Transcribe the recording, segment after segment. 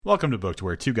Welcome to Booked,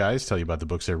 where two guys tell you about the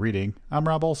books they're reading. I'm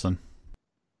Rob Olson.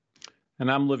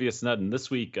 And I'm Livius Nutton. This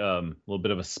week, a little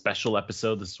bit of a special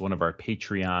episode. This is one of our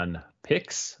Patreon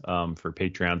picks for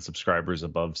Patreon subscribers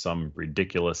above some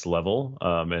ridiculous level.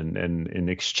 And in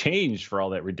exchange for all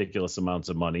that ridiculous amounts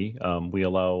of money, we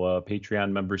allow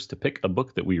Patreon members to pick a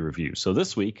book that we review. So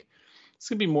this week, it's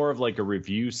going to be more of like a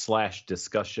review /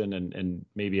 discussion. And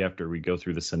maybe after we go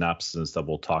through the synopsis and stuff,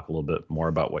 we'll talk a little bit more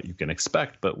about what you can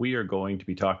expect. But we are going to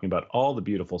be talking about All the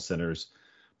Beautiful Sinners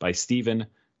by Stephen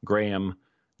Graham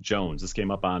Jones. This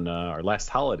came up on our last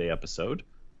holiday episode,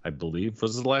 I believe.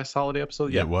 Was it the last holiday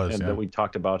episode? Yeah, it was. And then we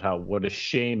talked about what a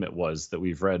shame it was that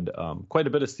we've read quite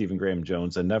a bit of Stephen Graham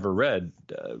Jones and never read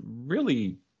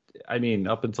really, I mean,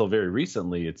 up until very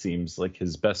recently, it seems like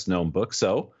his best known book.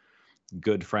 So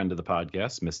good friend of the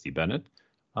podcast, Misty Bennett,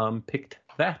 picked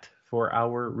that for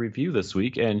our review this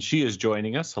week. And she is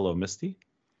joining us. Hello, Misty.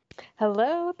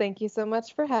 Hello. Thank you so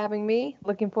much for having me.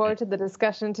 Looking forward to the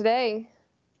discussion today.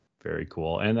 Very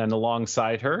cool. And then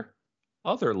alongside her,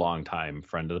 other longtime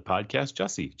friend of the podcast,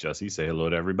 Jesse. Jesse, say hello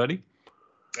to everybody.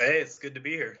 Hey, it's good to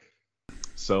be here.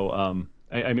 So,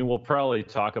 I mean, we'll probably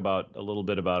talk about a little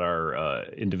bit about our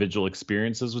individual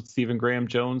experiences with Stephen Graham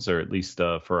Jones, or at least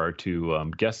for our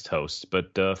two guest hosts.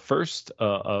 But first,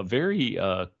 a very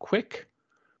quick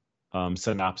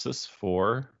synopsis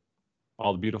for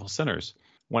All the Beautiful Sinners.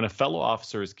 When a fellow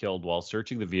officer is killed while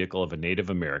searching the vehicle of a Native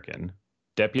American,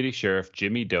 Deputy Sheriff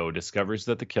Jimmy Doe discovers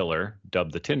that the killer,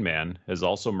 dubbed the Tin Man, has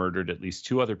also murdered at least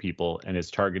two other people and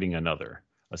is targeting another,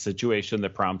 a situation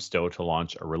that prompts Doe to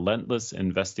launch a relentless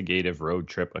investigative road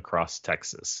trip across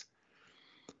Texas.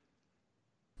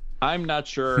 I'm not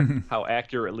sure how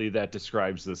accurately that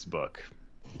describes this book.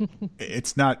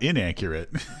 It's not inaccurate.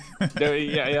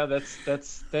 Yeah,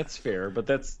 that's fair, but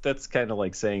that's kind of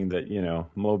like saying that, you know,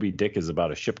 Moby Dick is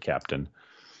about a ship captain.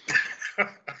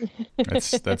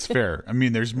 That's fair. I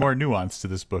mean, there's more nuance to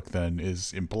this book than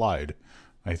is implied,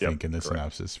 I think, in the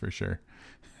synopsis for sure.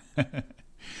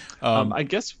 I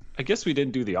guess we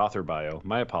didn't do the author bio.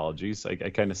 My apologies. I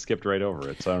kind of skipped right over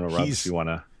it. So I don't know, Rob, if you want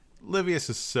to. Livius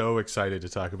is so excited to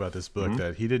talk about this book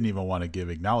that he didn't even want to give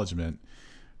acknowledgement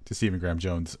to Stephen Graham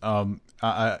Jones.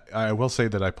 I will say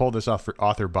that I pulled this off for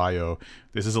author bio.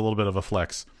 This is a little bit of a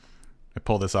flex. I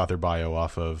pulled this author bio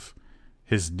off of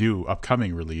his new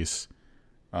upcoming release,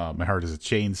 My Heart is a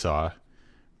Chainsaw,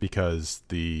 because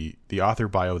the author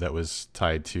bio that was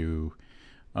tied to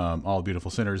All Beautiful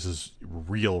Sinners is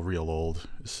real old.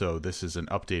 So this is an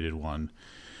updated one.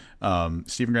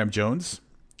 Stephen Graham Jones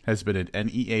has been an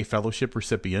NEA Fellowship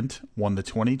recipient, won the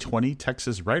 2020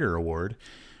 Texas Writer Award,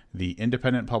 the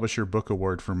Independent Publisher Book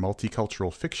Award for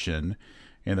Multicultural Fiction,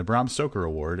 and the Bram Stoker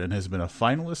Award, and has been a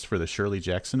finalist for the Shirley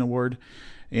Jackson Award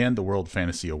and the World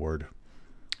Fantasy Award.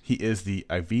 He is the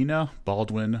Ivina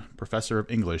Baldwin Professor of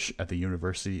English at the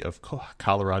University of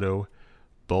Colorado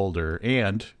Boulder,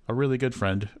 and a really good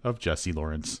friend of Jesse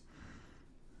Lawrence.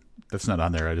 That's not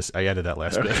on there. I added that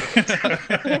last bit.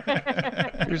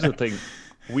 Here's the thing.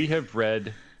 We have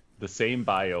read the same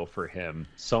bio for him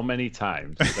so many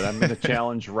times that I'm going to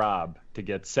challenge Rob to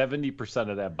get 70%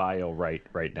 of that bio right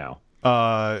now.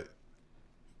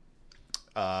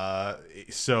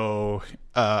 So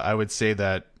I would say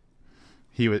that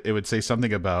it would say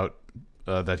something about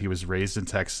that he was raised in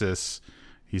Texas.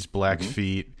 He's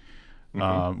Blackfeet.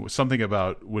 Something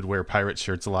about would wear pirate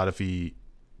shirts a lot if he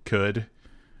could.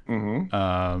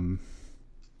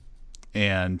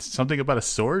 And something about a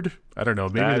sword. I don't know.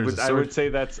 Maybe there's a sword. I would say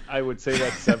that's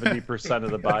 70%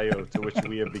 of the bio to which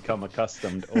we have become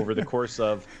accustomed over the course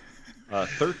of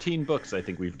 13 books. I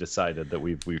think we've decided that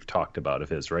we've talked about of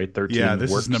his, right? 13. Yeah,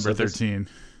 this is number 13.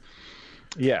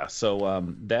 Yeah, so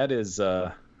that is,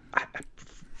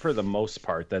 for the most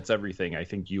part, that's everything I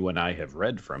think you and I have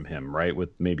read from him, right?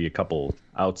 With maybe a couple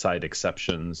outside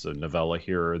exceptions, a novella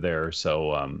here or there.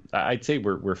 So I'd say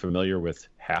we're familiar with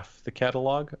half the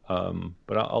catalog,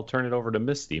 but I'll turn it over to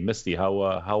Misty. Misty,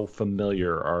 how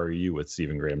familiar are you with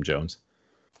Stephen Graham Jones?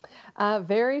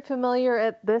 Very familiar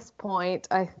at this point.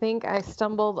 I think I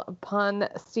stumbled upon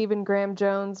Stephen Graham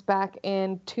Jones back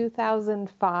in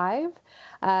 2005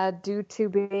 due to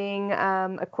being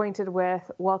acquainted with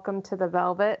Welcome to the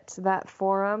Velvet, that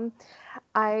forum.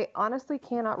 I honestly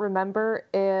cannot remember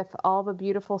if All the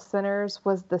Beautiful Sinners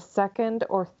was the second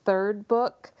or third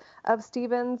book of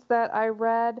Stephen's that I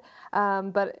read,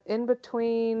 but in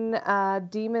between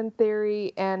Demon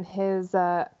Theory and his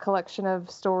collection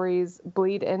of stories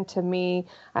Bleed Into Me,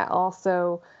 I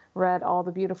also read All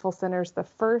the Beautiful Sinners the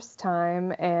first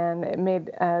time, and it made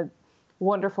a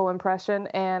wonderful impression,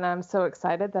 and I'm so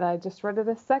excited that I just read it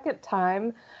a second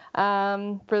time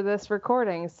for this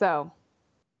recording. So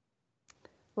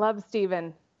Love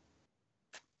Steven.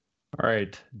 All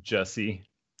right, Jesse,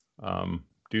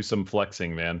 do some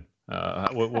flexing, man.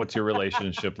 What's your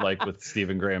relationship like with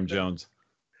Stephen Graham Jones?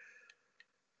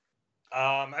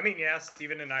 I mean, yeah,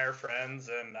 Steven and I are friends,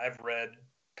 and I've read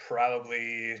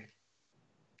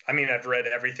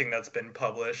everything that's been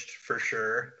published for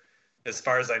sure, as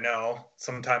far as I know.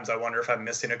 Sometimes I wonder if I'm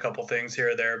missing a couple things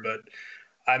here or there, but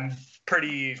I'm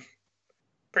pretty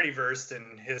versed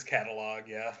in his catalog,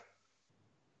 yeah.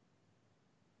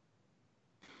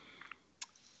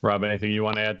 Rob, anything you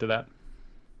want to add to that?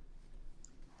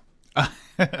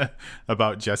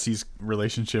 About Jesse's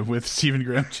relationship with Stephen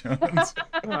Graham Jones.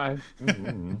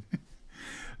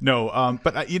 No,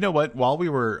 but you know what? While we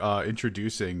were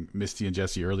introducing Misty and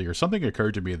Jesse earlier, something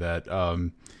occurred to me that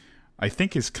I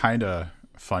think is kind of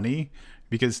funny,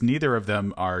 because neither of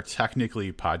them are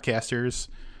technically podcasters.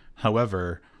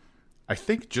 However, I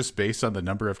think just based on the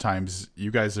number of times you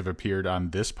guys have appeared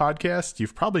on this podcast,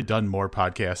 you've probably done more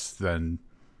podcasts than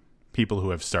people who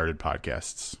have started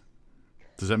podcasts.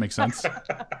 Does that make sense?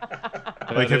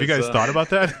 Like, have you guys thought about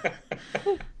that?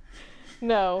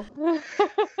 No.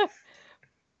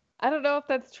 I don't know if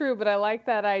that's true, but I like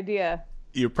that idea.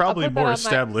 You're probably more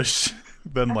established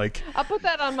than like... I'll put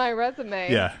that on my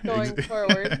resume going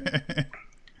forward.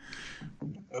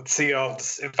 Let's see,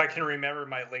 if I can remember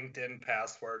my LinkedIn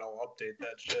password, I'll update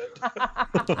that shit.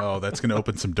 Oh, that's going to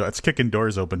open some doors. It's kicking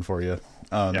doors open for you.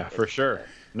 Yeah, for sure.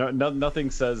 Nothing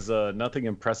says, nothing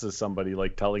impresses somebody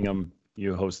like telling them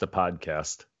you host a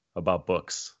podcast about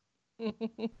books.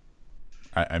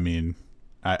 I mean,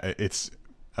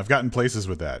 I've gotten places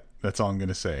with that. That's all I'm going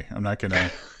to say. I'm not going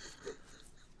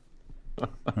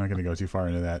to go too far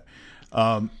into that.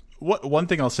 One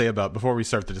thing I'll say about, before we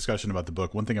start the discussion about the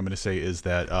book, one thing I'm going to say is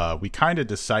that we kind of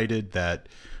decided that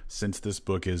since this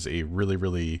book is a really,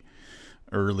 really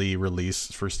early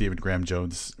release for Stephen Graham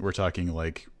Jones, we're talking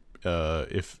like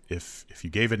if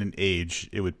you gave it an age,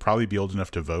 it would probably be old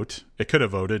enough to vote. It could have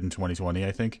voted in 2020,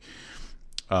 I think.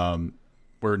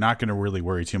 We're not going to really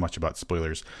worry too much about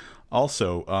spoilers.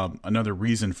 Also, another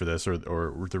reason for this, or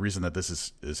the reason that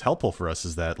this is helpful for us,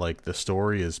 is that like the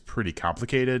story is pretty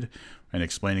complicated, and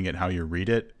explaining it how you read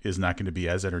it is not going to be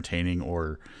as entertaining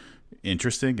or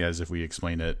interesting as if we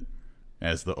explain it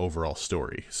as the overall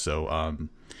story. So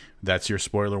that's your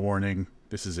spoiler warning.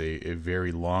 This is a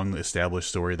very long established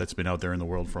story that's been out there in the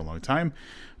world for a long time,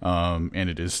 and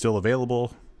it is still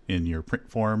available in your print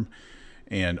form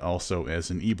and also as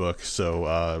an ebook.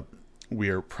 So we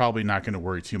are probably not going to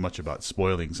worry too much about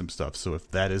spoiling some stuff. So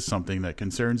if that is something that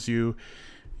concerns you,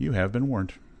 you have been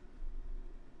warned.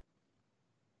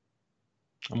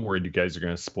 I'm worried you guys are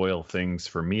going to spoil things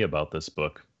for me about this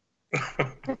book.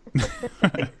 All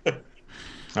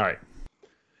right.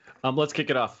 Let's kick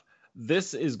it off.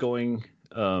 This is going,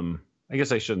 I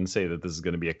guess I shouldn't say that this is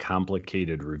going to be a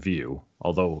complicated review,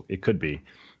 although it could be.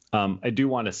 I do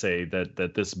want to say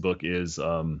that this book is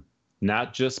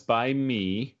not just by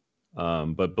me,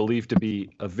 but believed to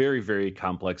be a very, very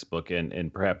complex book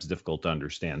and perhaps difficult to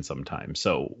understand sometimes.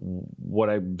 So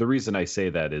the reason I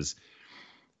say that is,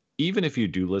 even if you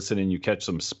do listen and you catch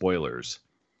some spoilers,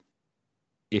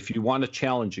 if you want a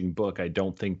challenging book, I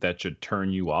don't think that should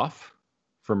turn you off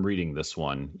from reading this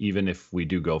one, even if we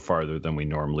do go farther than we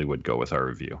normally would go with our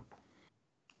review.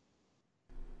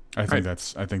 I think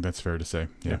that's fair to say.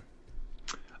 Yeah.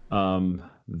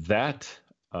 That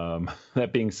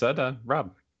being said,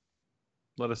 Rob,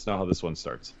 let us know how this one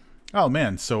starts. Oh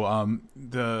man, so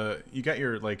you got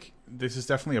your, like, this is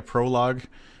definitely a prologue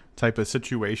type of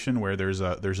situation where there's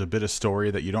a bit of story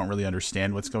that you don't really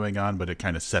understand what's going on, but it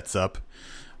kind of sets up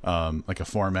like a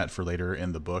format for later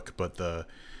in the book. But the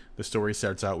story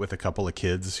starts out with a couple of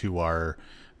kids who are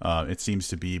it seems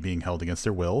to be being held against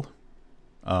their will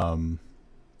in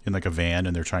like a van,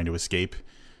 and they're trying to escape.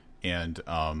 And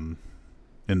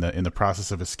in the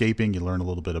process of escaping, you learn a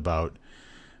little bit about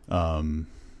the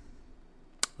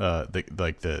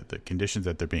conditions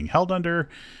that they're being held under,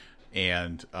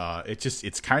 and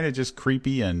it's kind of just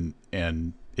creepy, and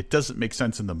it doesn't make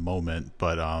sense in the moment,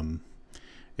 but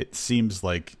it seems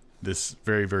like this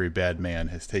very, very bad man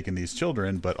has taken these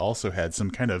children, but also had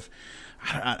some kind of,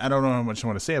 I don't know how much I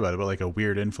want to say about it, but like a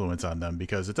weird influence on them,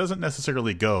 because it doesn't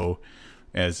necessarily go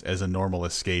as a normal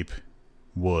escape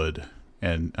would.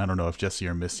 And I don't know if Jesse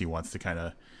or Misty wants to kind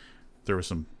of throw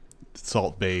some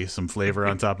Salt Bae, some flavor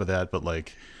on top of that, but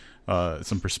like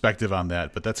some perspective on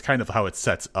that. But that's kind of how it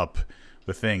sets up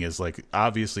the thing, is like,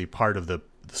 obviously part of the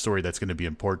story that's going to be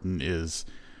important is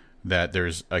that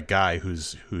there's a guy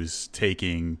who's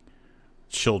taking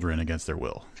children against their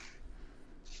will.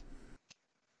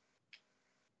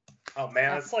 Oh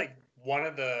man, it's like one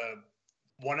of the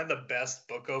one of the best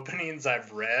book openings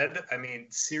I've read. I mean,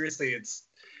 seriously,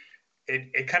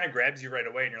 it kind of grabs you right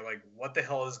away, and you're like, what the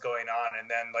hell is going on? And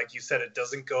then, like you said, it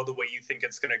doesn't go the way you think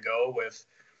it's going to go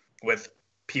with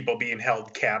people being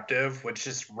held captive, which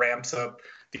just ramps up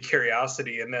the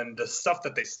curiosity. And then the stuff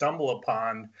that they stumble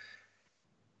upon,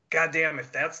 goddamn,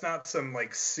 if that's not some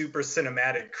like super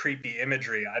cinematic, creepy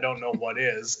imagery, I don't know what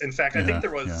is. In fact, I think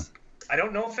there was, I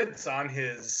don't know if it's on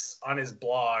his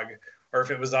blog or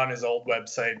if it was on his old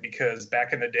website, because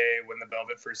back in the day when the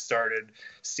Velvet first started,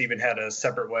 Stephen had a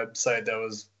separate website that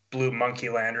was Blue Monkey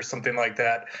Land or something like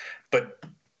that. But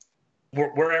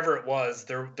wherever it was,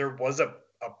 there was a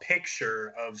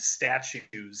picture of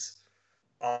statues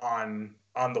on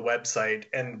the website,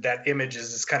 and that image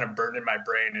is just kind of burned in my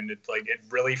brain, and it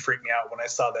really freaked me out when I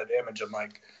saw that image. I'm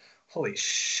like, holy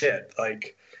shit,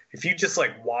 like if you just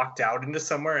like walked out into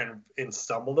somewhere and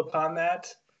stumbled upon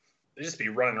that, they'd just be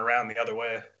running around the other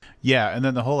way. Yeah, and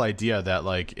then the whole idea that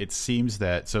like it seems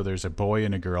that so there's a boy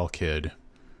and a girl kid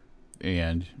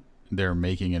and they're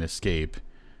making an escape,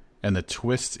 and the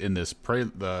twist in this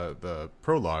the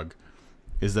prologue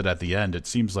is that at the end it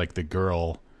seems like the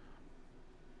girl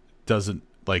doesn't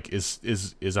like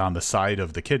is on the side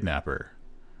of the kidnapper,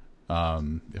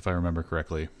 if I remember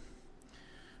correctly.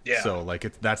 Yeah. So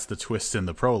like that's the twist in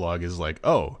the prologue, is like,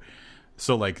 oh,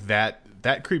 so like that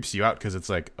creeps you out because it's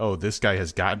like, oh, this guy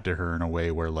has gotten to her in a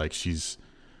way where like she's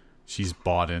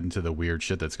bought into the weird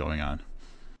shit that's going on.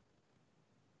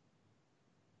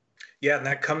 Yeah, and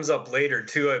that comes up later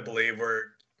too, I believe,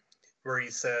 where he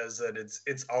says that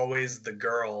it's always the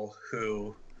girl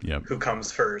who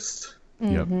comes first.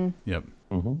 Mm-hmm. Yep.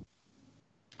 Mm-hmm.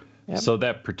 Yep. So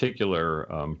that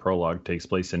particular prologue takes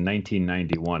place in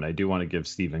 1991. I do want to give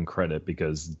Stephen credit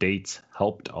because dates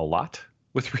helped a lot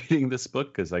with reading this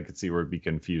book, because I could see where it'd be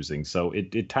confusing. So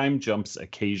it time jumps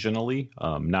occasionally,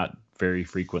 not very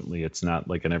frequently. It's not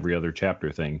like an every other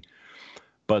chapter thing.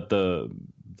 But the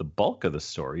bulk of the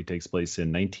story takes place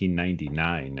in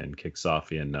 1999 and kicks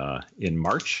off in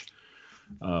March.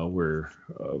 We're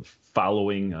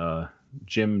following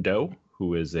Jim Doe,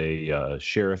 who is a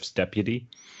sheriff's deputy.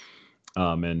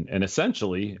 And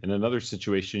essentially, in another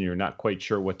situation you're not quite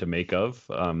sure what to make of,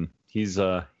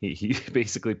 he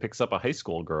basically picks up a high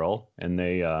school girl, and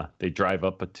they drive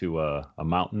up to a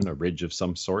mountain, a ridge of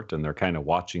some sort, and they're kind of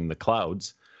watching the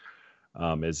clouds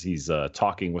as he's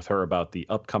talking with her about the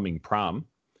upcoming prom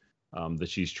that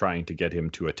she's trying to get him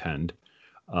to attend.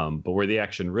 But where the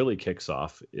action really kicks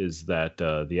off is that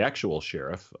the actual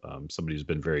sheriff, somebody who's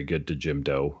been very good to Jim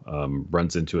Doe,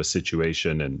 runs into a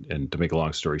situation, and to make a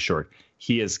long story short,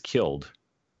 he is killed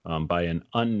by an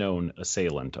unknown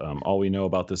assailant. All we know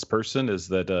about this person is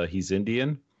that he's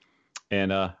Indian,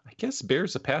 and I guess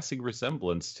bears a passing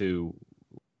resemblance to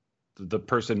the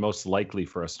person most likely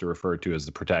for us to refer to as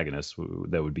the protagonist.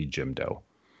 That would be Jim Doe.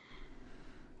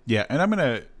 Yeah, and I'm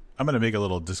gonna make a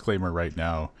little disclaimer right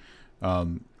now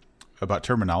about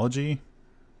terminology,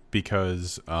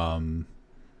 because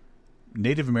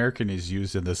Native American is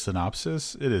used in the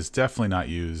synopsis. It is definitely not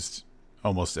used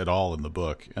almost at all in the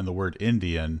book, and the word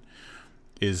Indian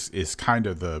is kind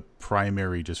of the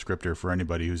primary descriptor for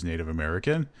anybody who's Native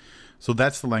American. So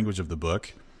that's the language of the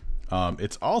book.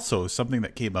 It's also something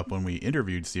that came up when we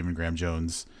interviewed Stephen Graham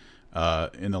Jones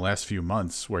in the last few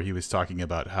months, where he was talking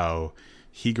about how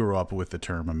he grew up with the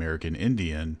term American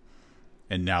Indian,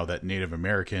 and now that Native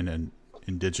American and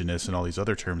indigenous and all these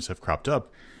other terms have cropped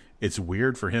up, it's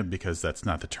weird for him because that's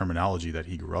not the terminology that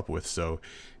he grew up with. So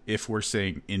if we're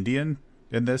saying Indian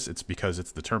in this, it's because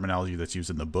it's the terminology that's used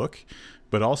in the book,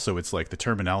 but also it's like the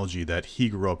terminology that he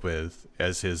grew up with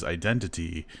as his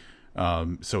identity.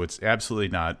 So it's absolutely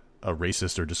not a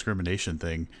racist or discrimination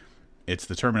thing. It's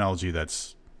the terminology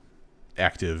that's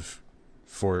active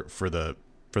for the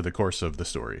course of the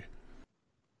story.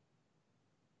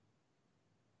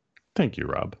 Thank you,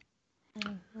 Rob.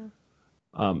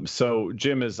 Mm-hmm. So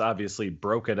Jim is obviously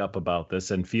broken up about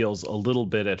this and feels a little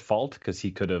bit at fault because he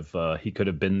could have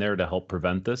been there to help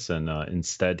prevent this, and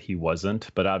instead he wasn't.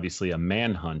 But obviously a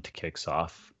manhunt kicks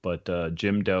off. But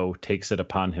Jim Doe takes it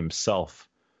upon himself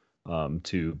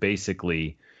to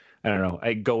basically, I don't know,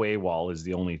 go AWOL is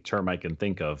the only term I can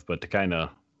think of, but to kind of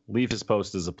leave his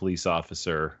post as a police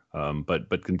officer,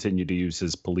 but continue to use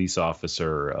his police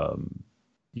officer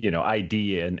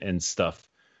ID and stuff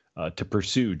to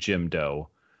pursue Jim Doe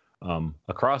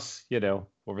across,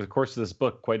 over the course of this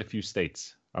book, quite a few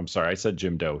states. I'm sorry, I said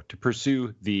Jim Doe. To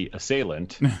pursue the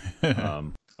assailant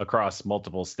across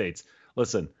multiple states.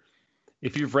 Listen,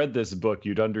 if you've read this book,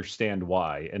 you'd understand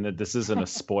why, and that this isn't a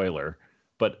spoiler,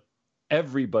 but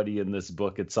everybody in this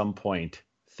book at some point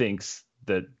thinks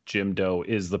that Jim Doe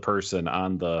is the person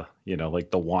on the,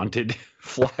 like the wanted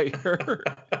flyer.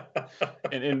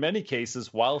 And in many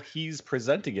cases, while he's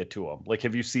presenting it to them, like,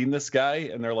 have you seen this guy?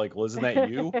 And they're like, well, isn't that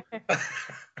you?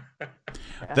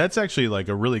 That's actually like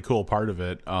a really cool part of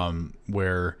it,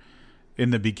 where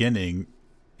in the beginning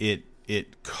it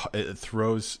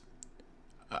throws.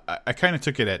 I kind of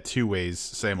took it at two ways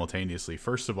simultaneously.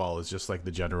 First of all, is just like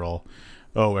the general,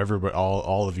 oh, everybody,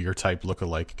 all of your type look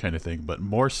alike kind of thing, but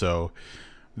more so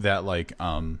that like,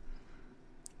 and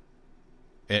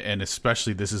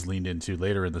especially this is leaned into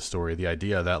later in the story, the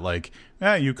idea that like,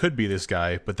 you could be this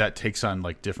guy, but that takes on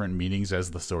like different meanings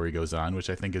as the story goes on, which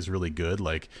I think is really good.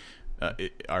 Like,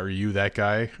 are you that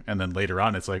guy? And then later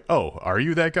on, it's like, oh, are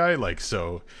you that guy? Like,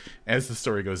 so as the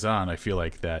story goes on, I feel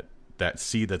like that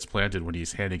seed that's planted when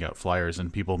he's handing out flyers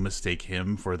and people mistake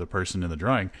him for the person in the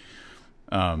drawing,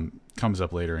 comes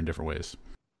up later in different ways.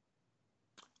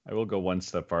 I will go one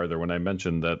step farther. When I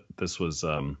mentioned that this was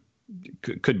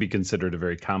could be considered a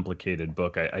very complicated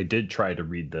book, I did try to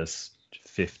read this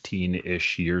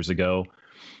 15-ish years ago,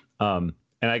 and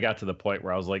I got to the point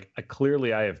where I was like,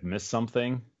 clearly I have missed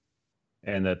something,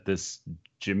 and that this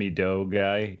Jimmy Doe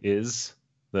guy is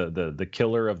the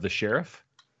killer of the sheriff.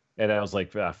 And I was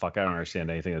like, fuck, I don't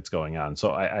understand anything that's going on.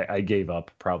 So I gave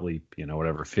up probably,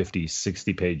 50,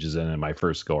 60 pages in my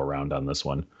first go around on this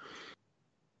one.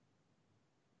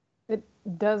 It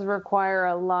does require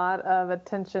a lot of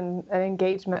attention and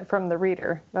engagement from the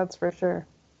reader. That's for sure.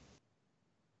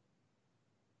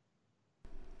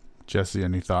 Jesse,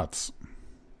 any thoughts?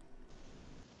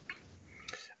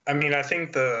 I mean, I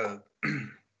think the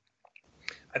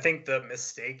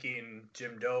mistaking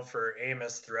Jim Doe for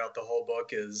Amos throughout the whole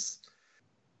book is,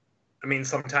 I mean,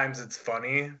 sometimes it's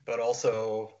funny, but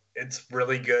also it's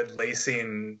really good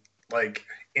lacing, like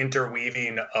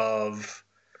interweaving of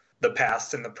the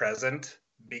past and the present,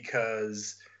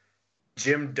 because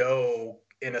Jim Doe,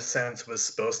 in a sense, was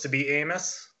supposed to be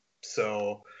Amos.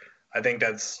 So I think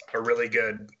that's a really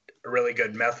good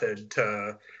method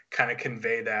to kind of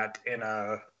convey that in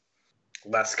a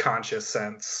less conscious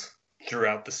sense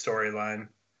throughout the storyline.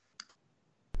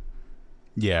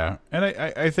 Yeah, and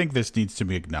I think this needs to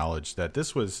be acknowledged that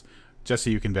this was,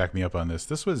 Jesse, you can back me up on this,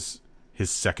 this was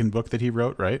his second book that he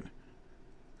wrote, right?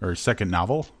 Or second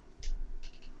novel?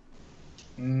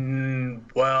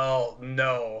 Well,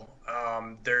 no.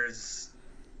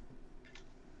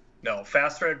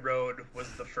 Fast Red Road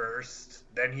was the first,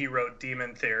 then he wrote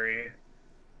Demon Theory,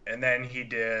 and then he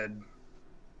did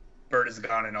Bird Is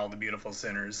Gone and All the Beautiful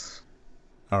Sinners.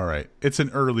 All right. It's an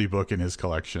early book in his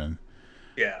collection.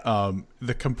 Yeah.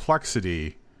 The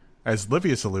complexity, as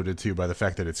Livius alluded to, by the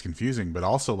fact that it's confusing, but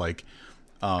also like,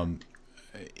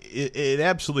 it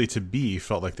absolutely to be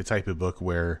felt like the type of book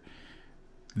where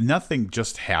nothing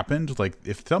just happened. Like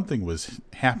if something was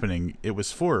happening, it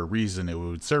was for a reason. It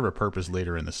would serve a purpose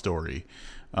later in the story.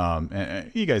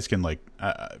 And you guys can like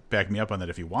back me up on that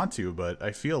if you want to, but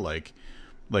I feel like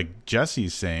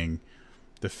Jesse's saying,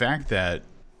 the fact that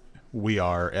we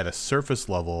are at a surface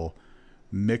level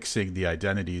mixing the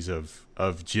identities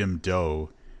of Jim Doe,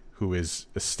 who is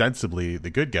ostensibly the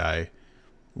good guy,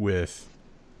 with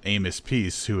Amos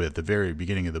Peace, who at the very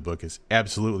beginning of the book is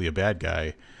absolutely a bad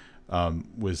guy,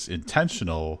 was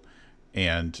intentional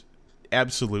and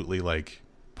absolutely like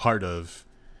part of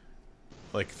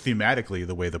like thematically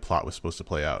the way the plot was supposed to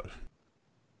play out.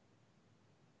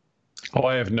 Oh,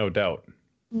 I have no doubt.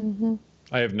 Mm-hmm.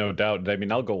 I have no doubt. I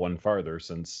mean, I'll go one farther,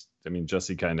 since, I mean,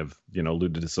 Jesse kind of,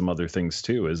 alluded to some other things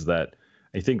too, is that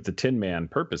I think the Tin Man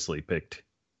purposely picked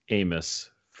Amos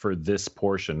for this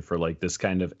portion, for like this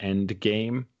kind of end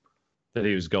game that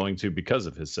he was going to, because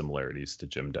of his similarities to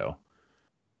Jim Doe.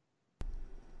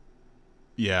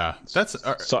 Yeah, that's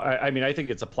so. I mean, I think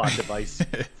it's a plot device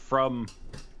from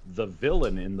the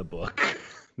villain in the book,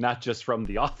 not just from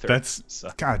the author.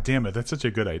 God damn it, that's such a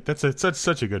good that's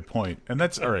such a good point. And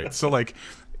that's all right. So like,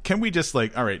 can we just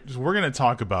like, all right, we're gonna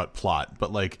talk about plot,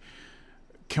 but like,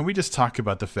 can we just talk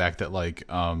about the fact that like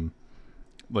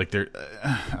there,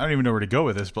 I don't even know where to go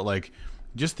with this, but like,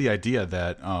 just the idea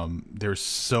that there's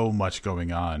so much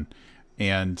going on,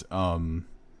 and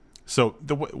so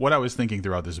what I was thinking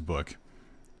throughout this book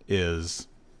is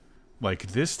like,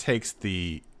 this takes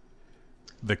the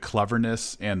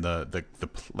cleverness and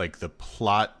the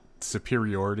plot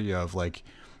superiority of like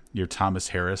your Thomas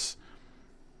Harris,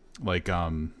 like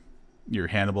your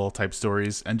Hannibal type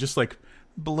stories, and just like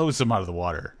blows them out of the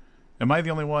water. Am I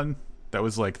the only one that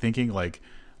was like thinking like,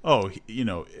 oh,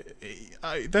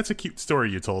 that's a cute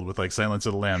story you told with like Silence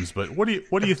of the Lambs, but what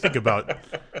do you think about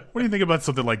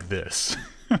something like this?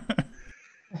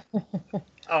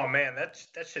 Oh man, that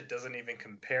shit doesn't even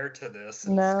compare to this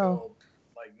in No. scope.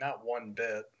 Like not one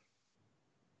bit.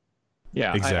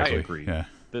 Yeah, Exactly. I agree. Yeah.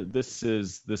 This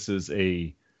is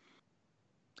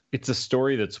it's a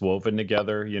story that's woven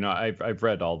together. You know, I've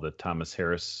read all the Thomas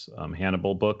Harris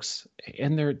Hannibal books,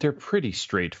 and they're pretty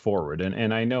straightforward.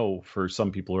 And I know for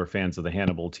some people who are fans of the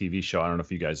Hannibal TV show, I don't know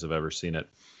if you guys have ever seen it.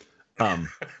 I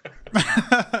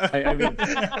mean,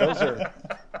 those are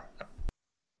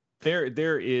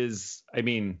there is. I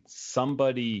mean,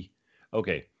 somebody.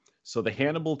 Okay, so the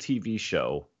Hannibal TV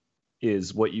show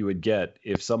is what you would get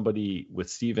if somebody with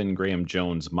Stephen Graham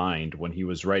Jones' mind when he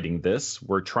was writing this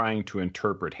were trying to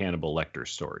interpret Hannibal Lecter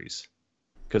stories.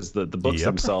 Because the books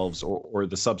themselves or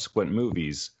the subsequent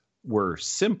movies were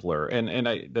simpler.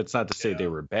 And that's not to say they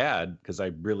were bad, because I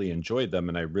really enjoyed them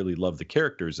and I really loved the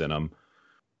characters in them.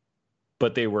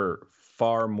 But they were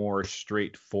far more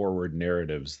straightforward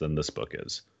narratives than this book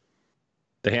is.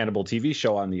 The Hannibal TV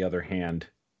show, on the other hand,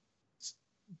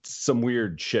 some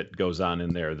weird shit goes on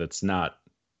in there that's not,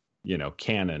 you know,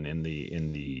 canon in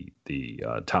the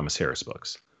Thomas Harris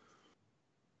books.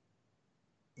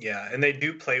 Yeah, and they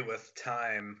do play with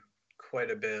time quite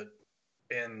a bit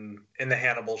in the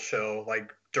Hannibal show,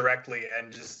 like directly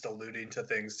and just alluding to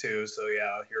things too. So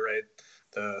yeah, you're right.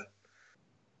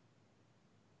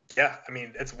 I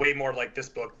mean, it's way more like this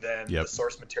book than the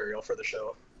source material for the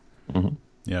show. Mm-hmm.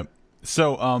 Yep.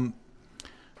 So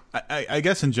I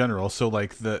guess in general, so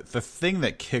like the thing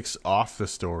that kicks off the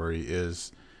story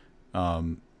is,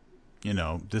 you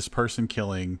know, this person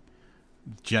killing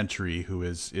Gentry, who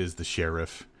is the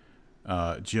sheriff.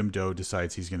 Jim Doe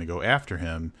decides he's going to go after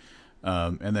him,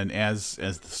 and then as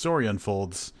the story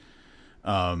unfolds,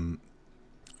 the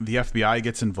FBI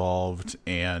gets involved,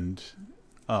 and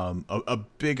a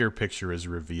bigger picture is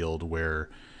revealed. Where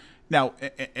now,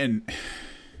 and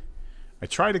I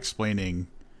tried explaining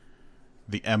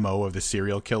the MO of the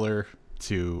serial killer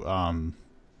to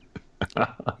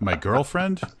my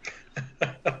girlfriend.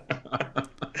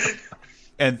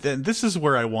 And then this is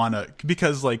where I want to,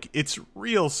 because like it's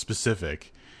real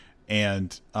specific,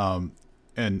 and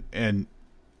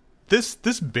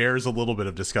this bears a little bit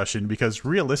of discussion, because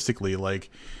realistically, like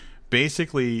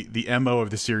basically the MO of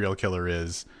the serial killer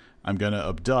is, I'm going to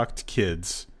abduct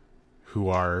kids who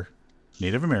are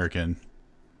Native American,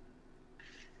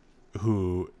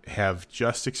 who have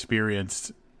just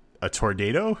experienced a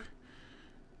tornado,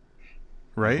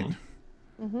 right?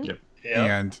 Mm-hmm. Mm-hmm. Yep.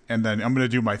 And then I'm going to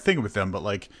do my thing with them. But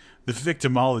like the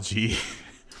victimology,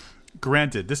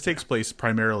 granted, this takes place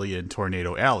primarily in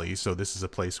Tornado Alley. So this is a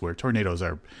place where tornadoes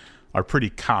are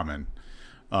pretty common.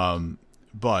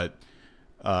 But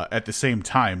at the same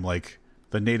time, like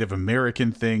the Native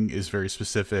American thing is very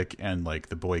specific, and like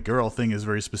the boy girl thing is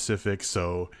very specific.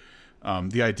 So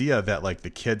the idea that like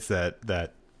the kids that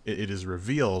it is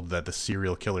revealed that the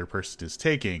serial killer person is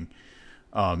taking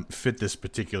fit this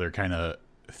particular kind of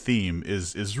theme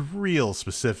is real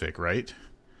specific, right?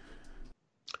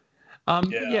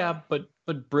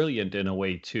 But brilliant in a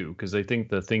way too, because I think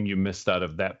the thing you missed out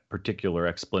of that particular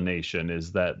explanation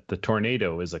is that the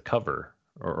tornado is a cover,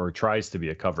 or tries to be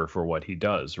a cover for what he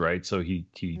does, right? So he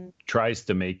tries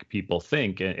to make people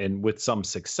think, and with some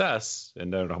success,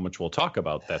 and I don't know how much we'll talk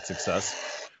about that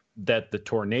success, that the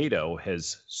tornado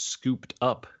has scooped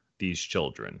up these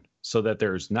children, so that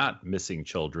there's not missing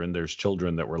children. There's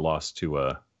children that were lost to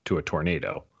a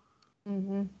tornado.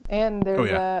 Mm-hmm. And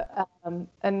there's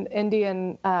an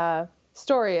Indian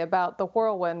story about the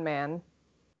Whirlwind Man,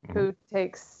 who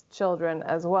takes children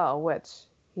as well, which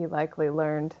he likely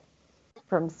learned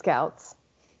from Scouts.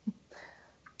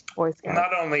 Boy Scouts.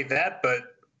 Not only that, but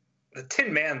the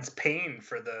Tin Man's paying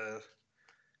for the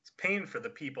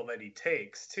people that he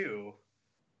takes too,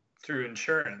 through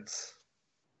insurance.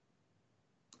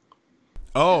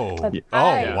 Oh, right.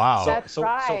 Wow. That's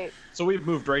right. So we've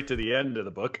moved right to the end of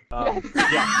the book.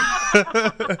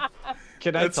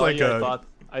 Can I tell you,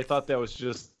 I thought that was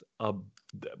just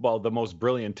the most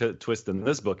brilliant twist in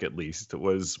this book, at least,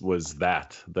 was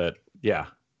that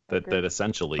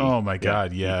essentially. Oh my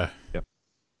God. Yeah.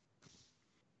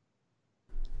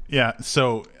 Yeah.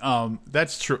 So,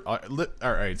 that's true. All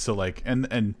right. So like,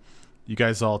 and you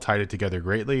guys all tied it together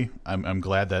greatly. I'm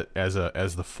glad that as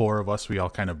the four of us, we all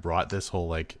kind of brought this whole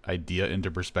like idea into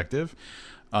perspective.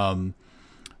 The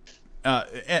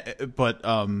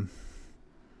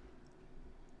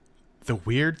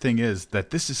weird thing is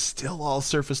that this is still all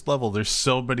surface level. There's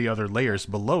so many other layers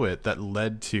below it that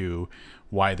led to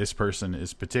why this person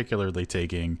is particularly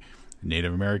taking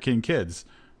Native American kids,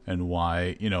 and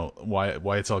why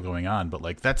it's all going on. But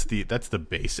like that's the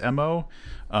base MO.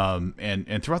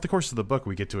 And throughout the course of the book,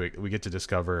 we get to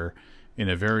discover in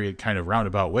a very kind of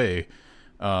roundabout way,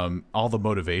 all the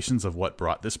motivations of what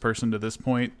brought this person to this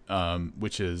point,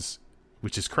 which is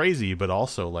crazy, but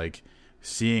also like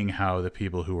seeing how the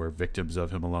people who were victims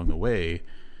of him along the way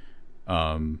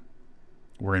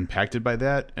were impacted by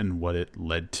that and what it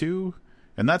led to.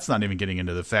 And that's not even getting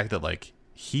into the fact that like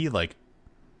he like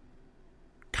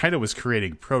kind of was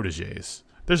creating proteges.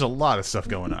 There's a lot of stuff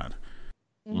going on.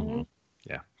 Mm-hmm.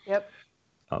 Yeah. Yep.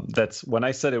 That's when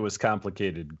I said it was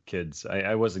complicated, kids.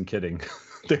 I wasn't kidding.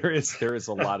 there is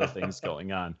a lot of things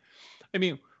going on. I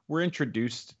mean, we're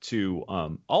introduced to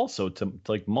also to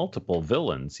like multiple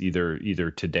villains,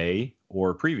 either today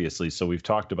or previously. So we've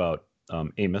talked about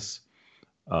Amos,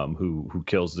 who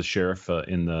kills the sheriff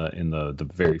in the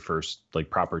very first like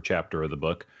proper chapter of the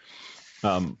book.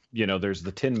 There's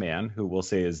the Tin Man, who we'll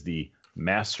say is the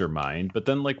mastermind, but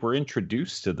then like we're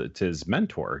introduced to his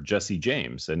mentor, Jesse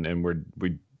James, and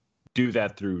we do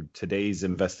that through today's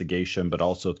investigation, but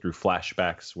also through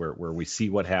flashbacks where we see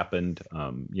what happened,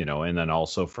 and then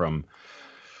also from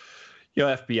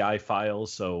FBI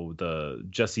files. So the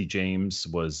Jesse James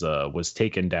was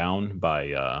taken down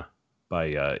by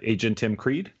Agent Tim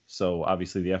Creed. So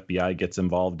obviously the FBI gets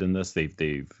involved in this. They've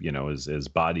as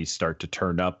bodies start to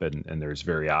turn up, and there's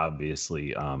very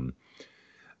obviously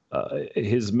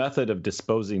his method of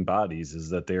disposing bodies is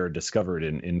that they are discovered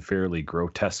in fairly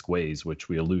grotesque ways, which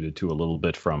we alluded to a little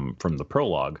bit from the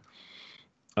prologue.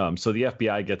 So the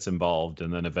FBI gets involved,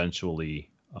 and then eventually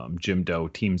Jim Doe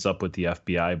teams up with the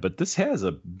FBI. But this has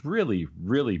a really,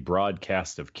 really broad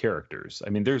cast of characters. I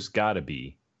mean, there's got to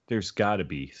be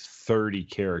 30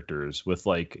 characters with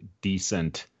like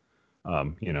decent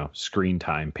screen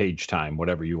time, page time,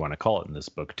 whatever you want to call it in this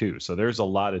book too. So there's a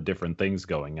lot of different things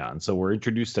going on. So we're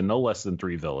introduced to no less than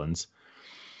 3 villains,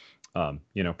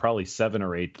 probably 7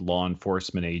 or 8 law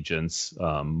enforcement agents,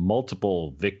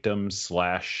 multiple victims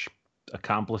 /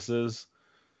 accomplices.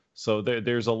 So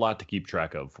there's a lot to keep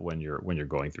track of when you're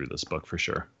going through this book for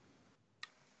sure.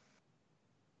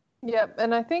 Yep.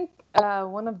 And I think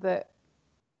one of the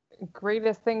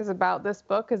greatest things about this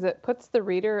book is it puts the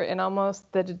reader in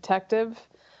almost the detective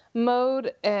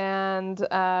mode, and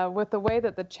with the way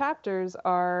that the chapters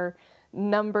are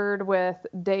numbered with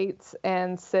dates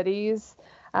and cities,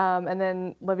 and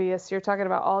then Livius, you're talking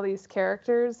about all these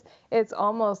characters. It's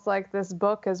almost like this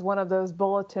book is one of those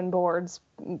bulletin boards,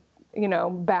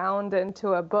 bound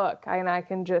into a book, and I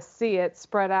can just see it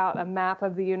spread out, a map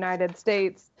of the United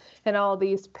States and all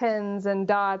these pins and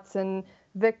dots and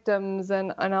victims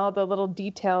and all the little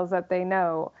details that they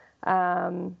know,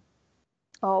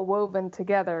 all woven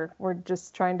together. We're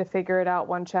just trying to figure it out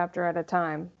one chapter at a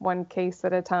time, one case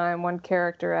at a time, one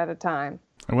character at a time.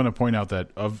 I want to point out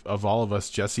that of all of us,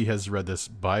 Jesse has read this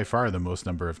by far the most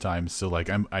number of times. So like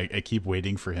I keep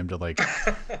waiting for him to like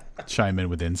chime in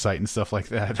with insight and stuff like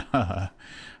that.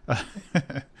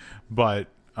 But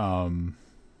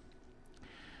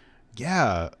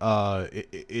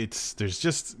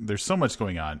there's so much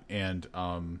going on,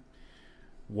 and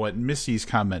what Missy's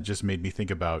comment just made me think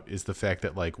about is the fact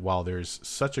that like while there's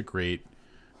such a great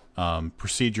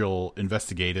procedural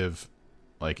investigative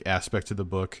like aspect to the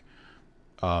book,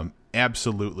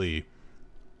 absolutely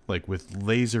like with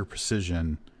laser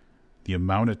precision, the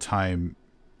amount of time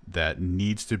that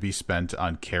needs to be spent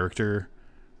on character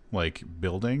like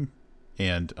building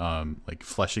and like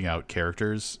fleshing out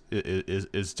characters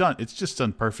is done. It's just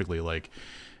done perfectly. Like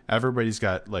everybody's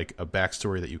got like a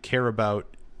backstory that you care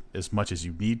about as much as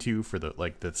you need to for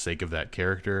the sake of that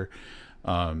character.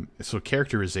 So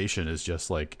characterization is just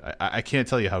like I can't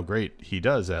tell you how great he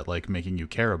does at like making you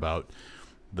care about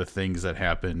the things that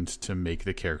happened to make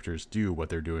the characters do what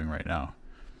they're doing right now.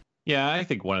 Yeah, I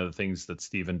think one of the things that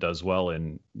Stephen does well,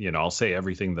 and I'll say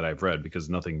everything that I've read because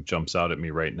nothing jumps out at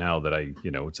me right now that I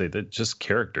would say that just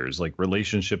characters, like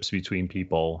relationships between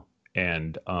people,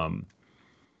 and how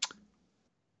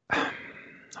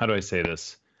do I say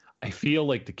this? I feel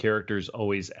like the characters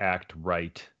always act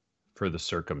right for the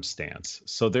circumstance.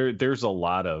 So there's a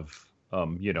lot of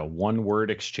one word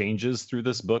exchanges through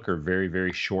this book, or very,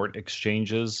 very short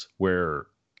exchanges where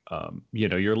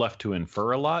you're left to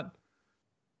infer a lot.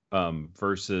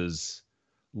 Versus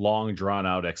long drawn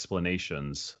out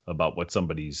explanations about what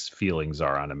somebody's feelings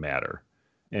are on a matter.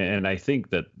 And I think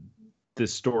that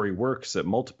this story works at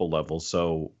multiple levels.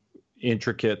 So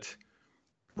intricate,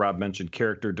 Rob mentioned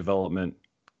character development,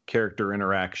 character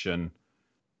interaction,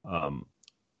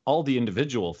 all the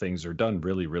individual things are done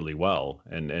really, really well.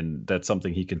 And that's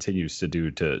something he continues to do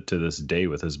to this day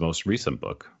with his most recent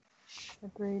book.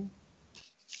 Agreed.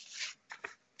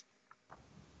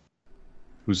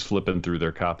 Who's flipping through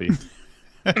their copy?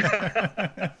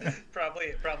 Probably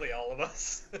probably all of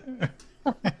us.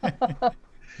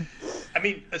 I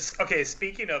mean, okay.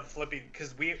 Speaking of flipping,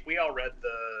 because we all read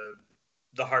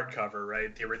the hardcover,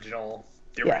 right? The original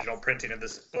printing of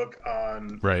this book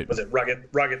on was it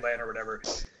Rugged Land or whatever.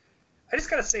 I just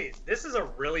gotta say, this is a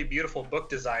really beautiful book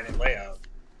design and layout.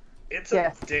 It's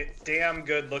a damn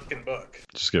good looking book.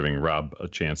 Just giving Rob a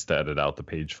chance to edit out the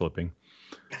page flipping.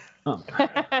 Oh.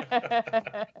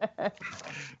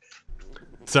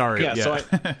 Sorry. Yeah.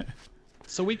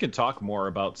 So we could talk more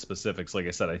about specifics. Like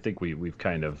I said, I think we've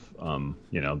kind of,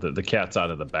 the cat's out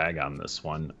of the bag on this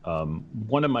one.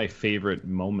 One of my favorite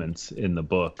moments in the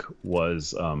book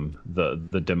was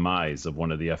the demise of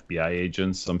one of the FBI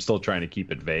agents. I'm still trying to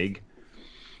keep it vague.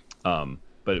 But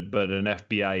an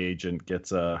FBI agent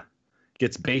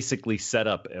gets basically set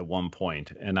up at one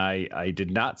point, and I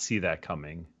did not see that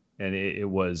coming. And it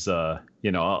was,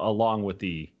 along with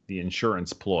the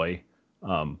insurance ploy,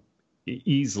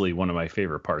 easily one of my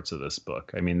favorite parts of this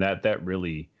book. I mean, that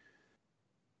really,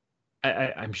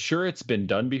 I'm sure it's been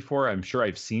done before. I'm sure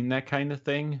I've seen that kind of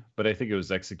thing, but I think it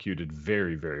was executed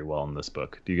very, very well in this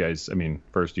book. Do you guys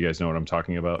know what I'm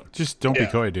talking about? Just don't be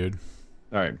coy, dude.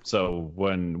 All right. So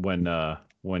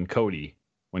when Cody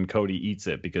eats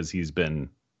it because he's been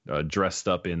dressed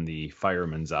up in the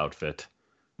fireman's outfit,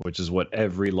 which is what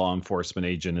every law enforcement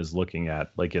agent is looking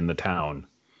at, like in the town.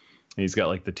 And he's got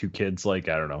like the two kids, like,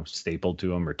 I don't know, stapled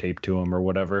to him or taped to him or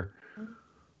whatever.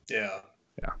 Yeah.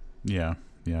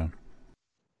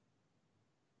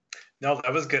 No,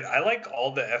 that was good. I like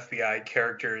all the FBI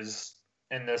characters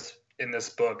in this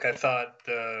book. I thought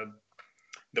the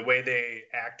way they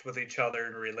act with each other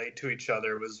and relate to each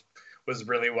other was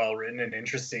really well written and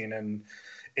interesting. And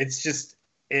it's just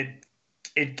it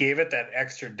gave it that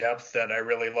extra depth that I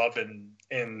really love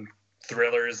in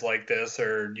thrillers like this,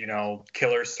 or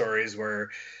killer stories where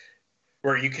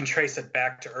you can trace it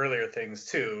back to earlier things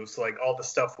too. So like all the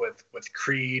stuff with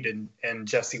Creed and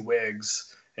Jesse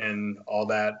Wiggs and all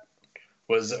that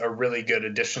was a really good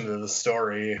addition to the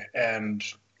story. And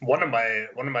one of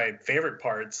my favorite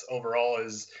parts overall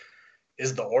is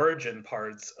the origin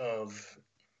parts of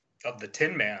the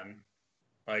Tin Man,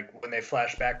 like when they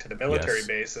flash back to the military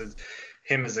bases,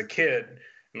 him as a kid.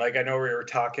 And like, I know we were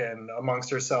talking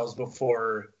amongst ourselves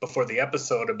before the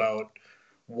episode about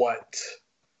what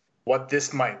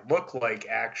this might look like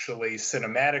actually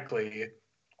cinematically,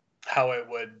 how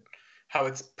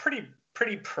it's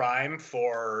pretty prime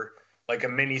for like a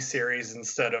mini series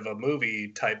instead of a movie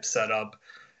type setup.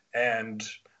 And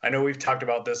I know we've talked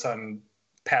about this on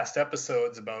past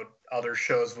episodes about other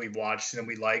shows we've watched, and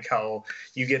we like how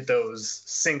you get those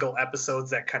single episodes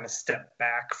that kind of step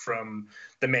back from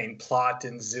the main plot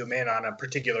and zoom in on a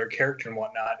particular character and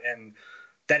whatnot. And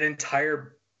that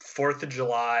entire 4th of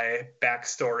July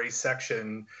backstory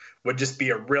section would just be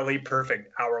a really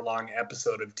perfect hour-long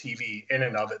episode of TV in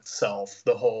and of itself.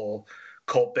 The whole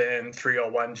Colpin,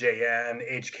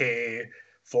 301JN, HK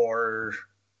for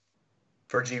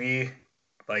GB,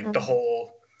 like the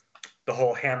whole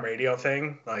ham radio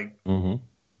thing. Like,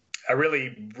 I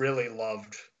really, really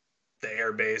loved the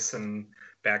airbase and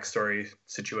backstory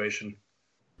situation.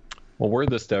 Well, were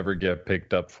this to ever get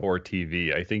picked up for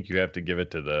TV, I think you have to give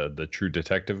it to the True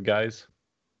Detective guys.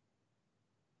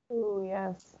 Oh,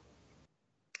 yes.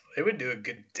 They would do a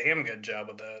damn good job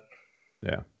of that.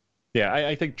 Yeah. Yeah,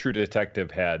 I think True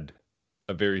Detective had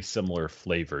a very similar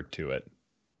flavor to it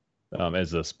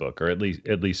as this book, or at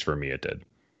least for me it did.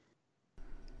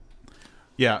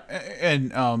 Yeah,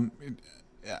 and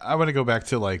I want to go back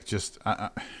to like just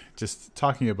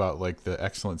talking about like the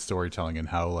excellent storytelling and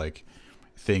how like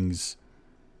things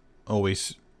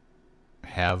always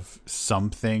have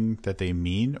something that they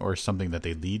mean or something that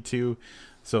they lead to.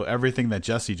 So everything that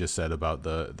Jesse just said about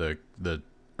the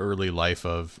early life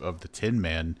of the Tin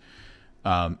Man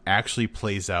actually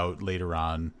plays out later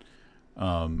on,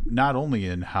 not only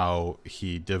in how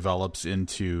he develops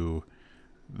into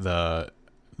the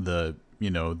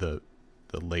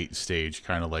late stage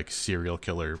kind of like serial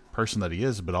killer person that he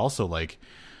is, but also like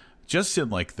just in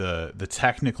like the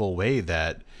technical way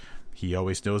that he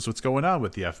always knows what's going on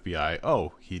with the FBI.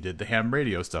 Oh, he did the ham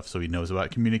radio stuff, so he knows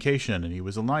about communication, and he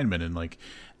was a lineman, and like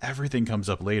everything comes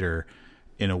up later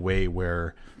in a way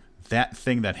where that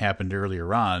thing that happened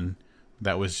earlier on,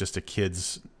 that was just a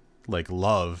kid's like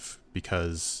love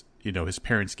because, his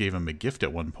parents gave him a gift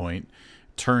at one point,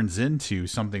 turns into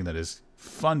something that is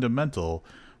fundamental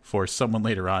for someone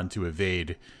later on to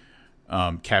evade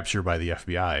capture by the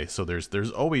FBI. So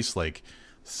there's always like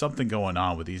something going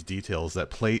on with these details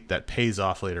that pays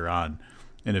off later on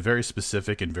in a very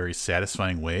specific and very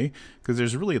satisfying way, because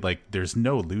there's really like there's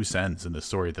no loose ends in the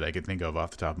story that I can think of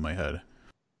off the top of my head.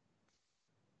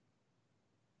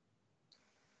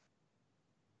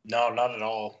 No, not at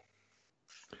all.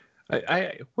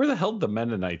 Where the hell did the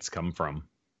Mennonites come from?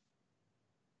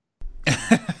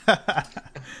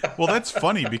 Well, that's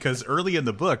funny because early in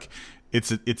the book,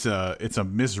 it's a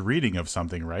misreading of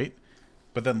something, right?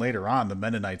 But then later on, the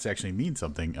Mennonites actually mean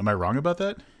something. Am I wrong about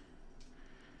that?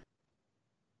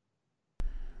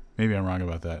 Maybe I'm wrong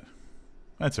about that.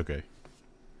 That's okay.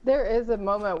 There is a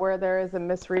moment where there is a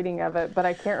misreading of it, but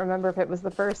I can't remember if it was the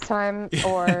first time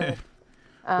or. And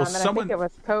I think it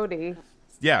was Cody.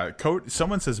 Yeah,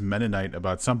 someone says Mennonite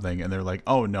about something, and they're like,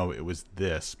 "Oh no, it was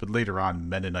this." But later on,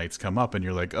 Mennonites come up, and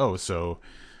you're like, "Oh, so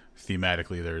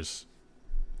thematically, there's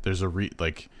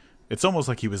like." It's almost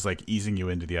like he was like easing you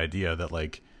into the idea that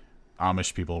like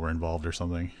Amish people were involved or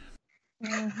something.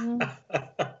 Mm-hmm.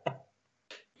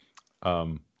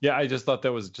 Yeah, I just thought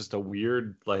that was just a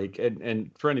weird like,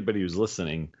 and for anybody who's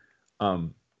listening,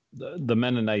 the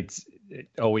Mennonites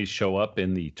always show up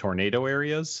in the tornado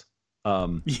areas.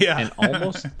 Yeah, and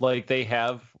almost like they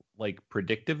have like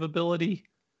predictive ability.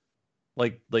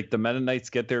 Like the Mennonites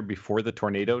get there before the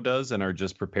tornado does and are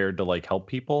just prepared to like help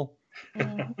people.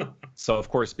 So of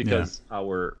course, because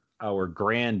our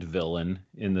grand villain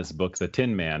in this book, the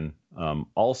Tin Man,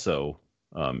 also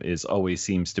always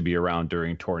seems to be around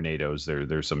during tornadoes.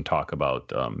 There's some talk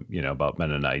about about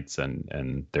Mennonites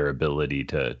and their ability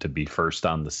to be first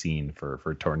on the scene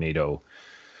for tornado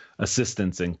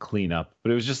assistance and cleanup.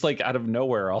 But it was just like out of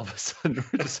nowhere, all of a sudden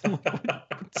we're just like,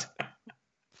 what the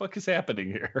fuck is happening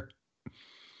here?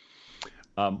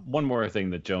 One more thing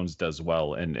that Jones does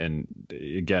well, and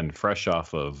again, fresh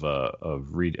off of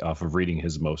reading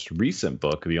his most recent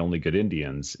book, The Only Good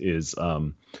Indians, is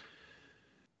I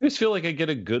just feel like I get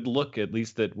a good look, at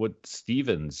least at what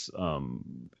Stephen's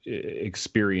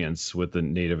experience with the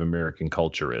Native American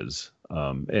culture is,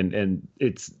 and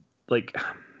it's like,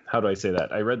 how do I say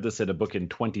that? I read this in a book in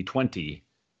 2020.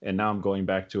 And now I'm going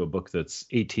back to a book that's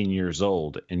 18 years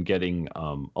old and getting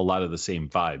a lot of the same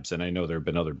vibes. And I know there have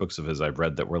been other books of his I've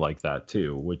read that were like that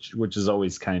too, which is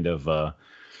always kind of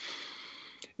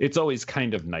it's always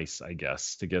kind of nice, I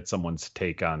guess, to get someone's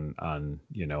take on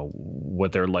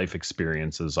what their life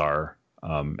experiences are,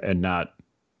 and not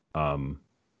I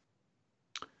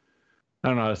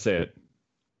don't know how to say it.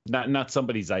 Not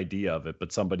somebody's idea of it,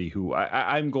 but somebody who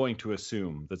I'm going to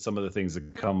assume that some of the things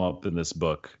that come up in this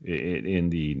book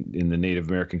in the Native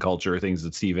American culture are things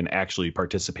that Stephen actually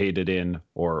participated in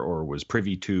or was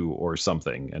privy to or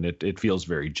something. And it feels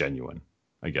very genuine,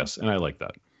 I guess. And I like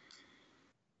that.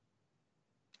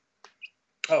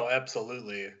 Oh,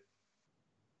 absolutely.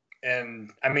 And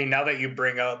I mean, now that you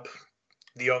bring up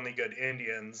The Only Good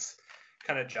Indians,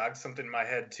 kind of jogs something in my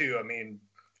head too. I mean,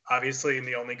 obviously, in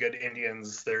The Only Good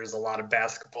Indians, there's a lot of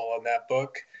basketball in that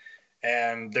book,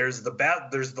 and there's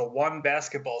the one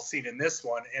basketball scene in this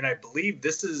one, and I believe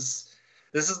this is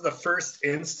the first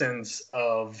instance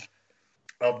of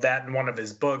that in one of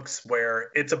his books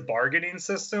where it's a bargaining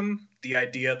system. The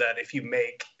idea that if you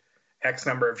make X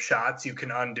number of shots, you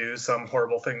can undo some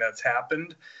horrible thing that's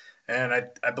happened. And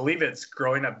I believe it's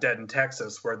Growing Up Dead in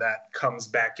Texas where that comes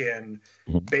back in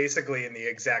basically in the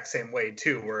exact same way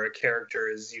too, where a character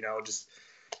is,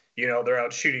 they're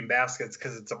out shooting baskets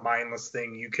because it's a mindless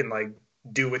thing you can like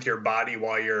do with your body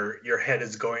while your head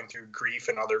is going through grief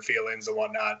and other feelings and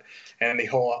whatnot. And the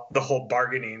whole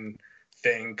bargaining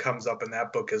thing comes up in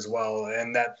that book as well.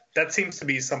 And that seems to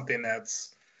be something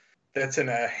that's in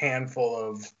a handful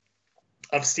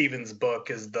of Stephen's book,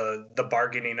 is the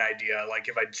bargaining idea. Like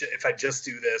if I just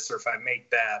do this, or if I make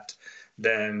that,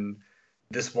 then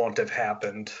this won't have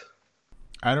happened.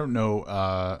 I don't know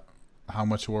how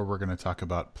much more we're going to talk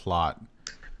about plot.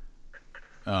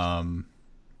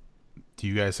 Do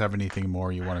you guys have anything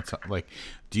more you want to talk? Like,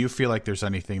 do you feel like there's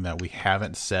anything that we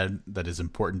haven't said that is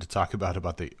important to talk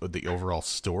about the overall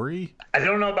story? I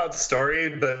don't know about the story,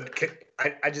 but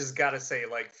I just gotta say,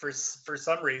 like, for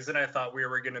some reason, I thought we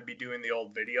were gonna be doing the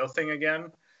old video thing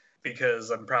again, because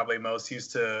I'm probably most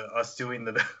used to us doing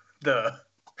the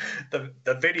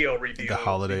video review, the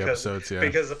holiday episodes,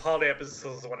 because of holiday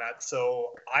episodes and whatnot.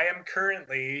 So I am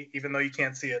currently, even though you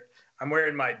can't see it, I'm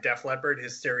wearing my Def Leppard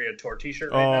Hysteria Tour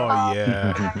t-shirt right now. Oh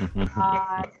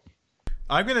yeah.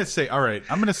 I'm gonna say, all right,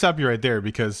 I'm gonna stop you right there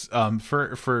because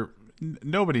for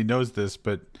nobody knows this,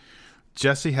 but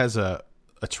Jesse has a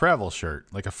travel shirt,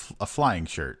 like a flying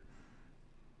shirt.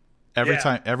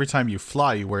 Every time you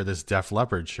fly, you wear this Def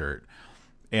Leppard shirt.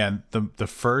 And the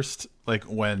first, like,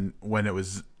 when it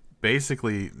was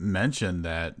basically mentioned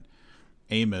that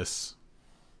Amos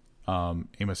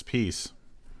Peace,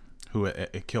 who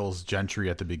it kills Gentry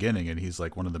at the beginning, and he's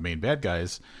like one of the main bad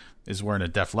guys, is wearing a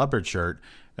Def Leppard shirt,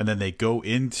 and then they go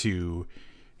into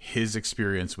his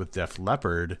experience with Def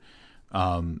Leppard,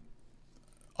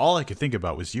 all I could think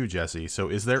about was you, Jesse. So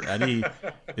is there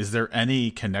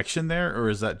any connection there, or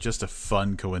is that just a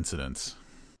fun coincidence?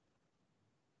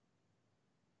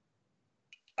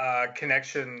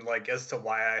 Connection, like, as to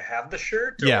why I have the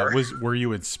shirt? Yeah, were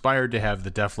you inspired to have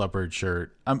the Def Leppard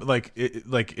shirt?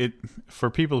 For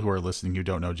people who are listening who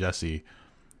don't know Jesse,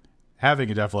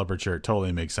 having a Def Leppard shirt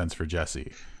totally makes sense for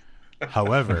Jesse.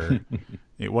 However,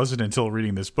 it wasn't until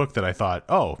reading this book that I thought,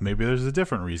 oh, maybe there's a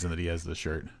different reason that he has this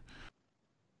shirt.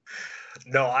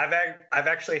 No, I've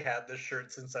actually had this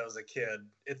shirt since I was a kid.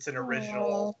 It's an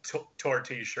original tour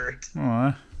T-shirt.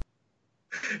 Aww.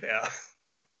 Yeah.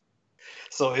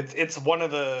 So it's one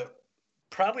of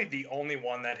probably the only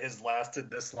one that has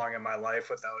lasted this long in my life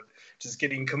without just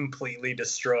getting completely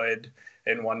destroyed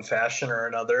in one fashion or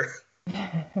another.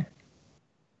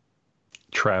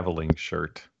 Traveling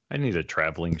shirt. I need a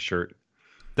traveling shirt.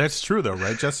 That's true though,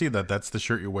 right, Jesse? That's the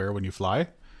shirt you wear when you fly?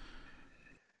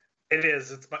 It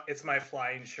is. It's my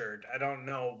flying shirt. I don't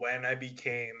know when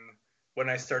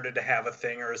I started to have a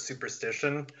thing or a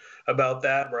superstition about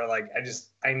that, where like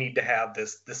I need to have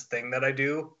this thing that I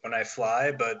do when I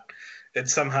fly, but it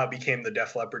somehow became the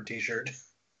Def Leppard T-shirt.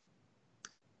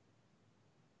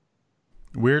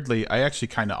 Weirdly, I actually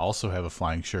kind of also have a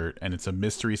flying shirt, and it's a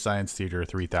Mystery Science Theater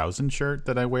 3000 shirt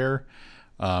that I wear,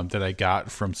 that I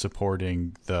got from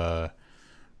supporting the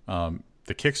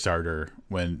Kickstarter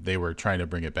when they were trying to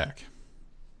bring it back.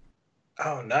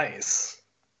 Oh, nice.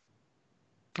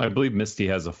 I believe Misty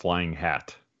has a flying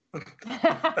hat.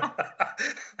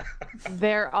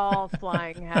 They're all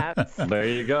flying hats. There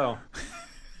you go.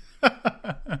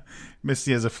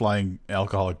 Misty has a flying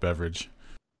alcoholic beverage.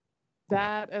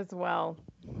 That as well.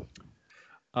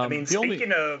 I mean,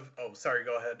 speaking of... Oh, sorry,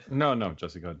 go ahead. No,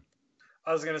 Jesse, go ahead.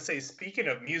 I was going to say, speaking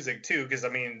of music, too, because, I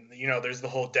mean, you know, there's the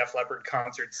whole Def Leppard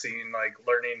concert scene, like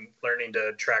learning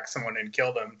to track someone and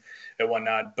kill them and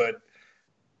whatnot. But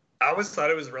I always thought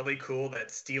it was really cool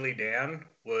that Steely Dan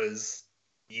was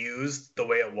used the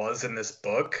way it was in this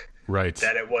book. Right.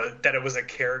 That it was a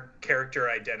character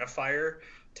identifier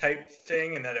type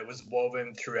thing, and that it was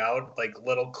woven throughout, like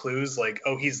little clues, like,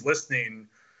 oh, he's listening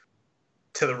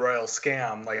to the Royal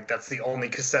Scam. Like, that's the only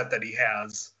cassette that he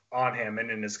has on him and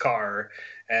in his car.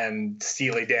 And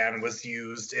Steely Dan was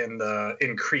used in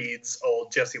Creed's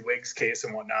old Jesse Wiggs case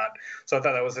and whatnot. So I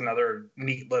thought that was another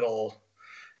neat little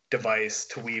device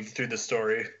to weave through the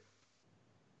story.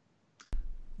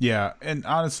 Yeah, and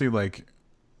honestly, like,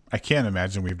 I can't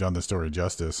imagine we've done the story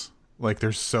justice. Like,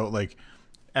 there's so, like,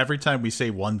 every time we say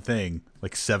one thing,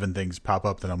 like 7 things pop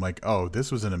up that I'm like, oh,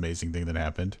 this was an amazing thing that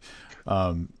happened.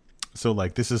 So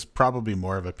like, this is probably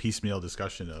more of a piecemeal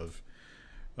discussion of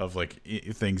like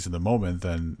things in the moment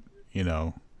than, you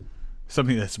know,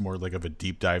 something that's more like of a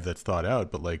deep dive that's thought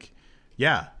out. But like,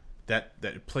 yeah,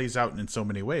 that plays out in so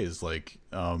many ways. Like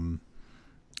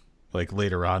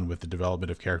later on with the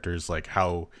development of characters, like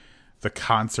how the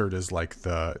concert is like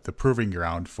the proving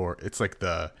ground for, it's like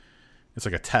a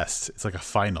test. It's like a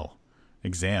final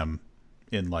exam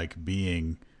in like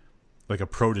being like a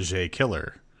protege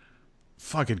killer.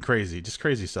 Fucking crazy, just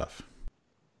crazy stuff.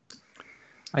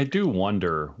 I do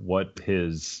wonder what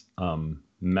his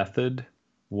method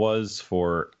was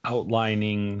for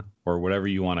outlining, or whatever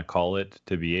you want to call it,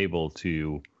 to be able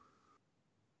to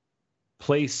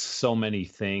place so many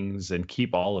things and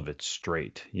keep all of it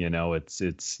straight. You know, it's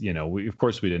you know, of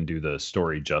course we didn't do the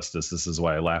story justice. This is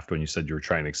why I laughed when you said you were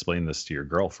trying to explain this to your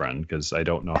girlfriend, because I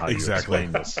don't know how you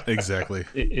explain this. Exactly.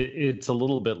 It's a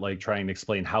little bit like trying to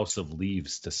explain House of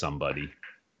Leaves to somebody.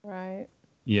 Right.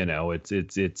 You know,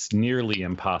 it's nearly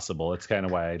impossible. It's kind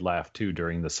of why I laughed too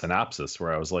during the synopsis,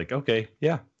 where I was like, okay,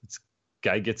 yeah,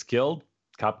 guy gets killed,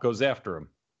 cop goes after him.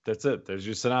 That's it. There's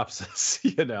your synopsis.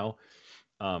 You know.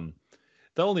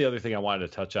 The only other thing I wanted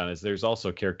to touch on is there's also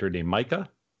a character named Micah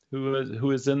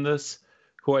who is in this,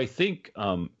 who I think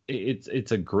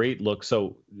it's a great look.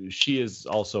 So she is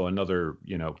also another,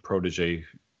 you know, protege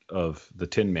of the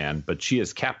Tin Man, but she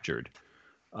is captured.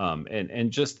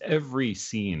 And just every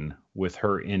scene with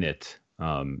her in it,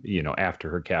 you know, after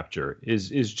her capture is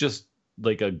just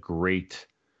like a great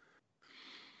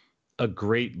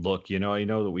look. You know, I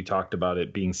know that we talked about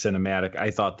it being cinematic.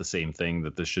 I thought the same thing,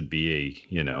 that this should be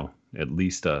you know, at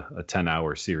least a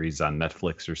 10-hour series on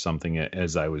Netflix or something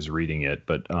as I was reading it.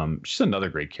 But she's another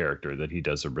great character that he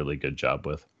does a really good job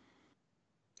with.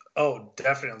 Oh,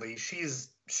 definitely. She's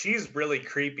really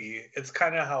creepy. It's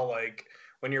kind of how, like,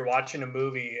 when you're watching a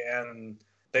movie and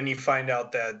then you find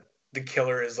out that the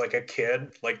killer is like a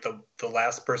kid, like the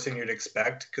last person you'd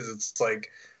expect, because it's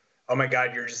like oh my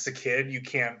God, you're just a kid. You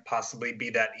can't possibly be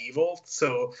that evil.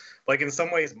 So, like, in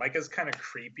some ways, Micah's kind of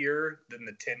creepier than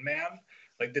the Tin Man.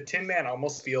 Like, the Tin Man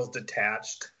almost feels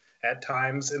detached at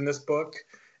times in this book.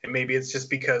 And maybe it's just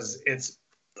because it's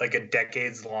like a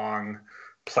decades long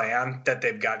plan that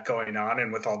they've got going on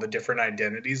and with all the different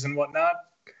identities and whatnot.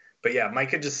 But yeah,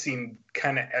 Micah just seemed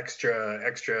kind of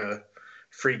extra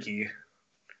freaky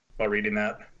while reading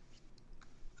that.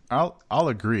 I'll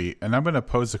agree, and I'm going to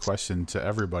pose a question to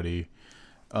everybody.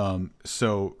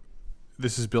 So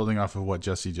this is building off of what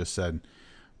Jesse just said.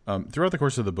 Throughout the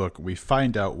course of the book, we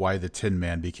find out why the Tin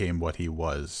Man became what he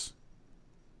was.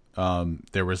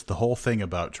 There was the whole thing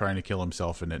about trying to kill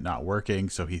himself and it not working,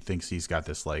 so he thinks he's got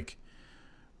this, like,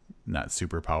 not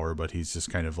superpower, but he's just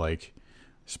kind of, like,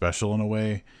 special in a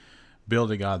way.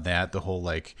 Building on that, the whole,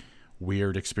 like,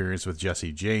 weird experience with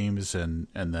Jesse James and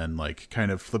then, like,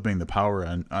 kind of flipping the power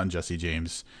on Jesse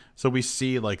James. So we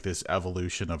see, like, this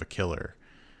evolution of a killer,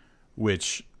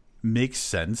 which makes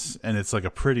sense, and it's, like, a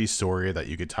pretty story that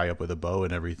you could tie up with a bow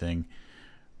and everything.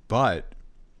 But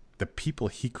the people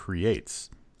he creates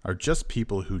are just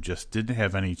people who just didn't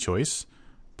have any choice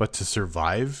but to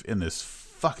survive in this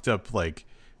fucked up, like,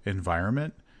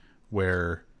 environment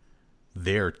where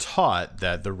they're taught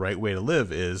that the right way to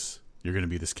live is you're going to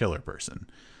be this killer person.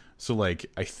 So, like,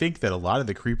 I think that a lot of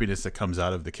the creepiness that comes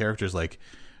out of the characters like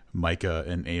Micah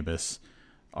and Amos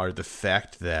are the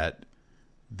fact that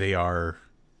they are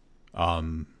I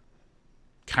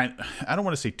don't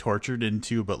want to say tortured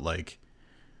into, but, like,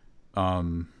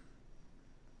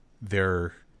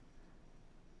 they're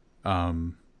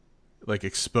like,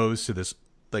 exposed to this,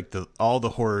 like, all the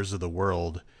horrors of the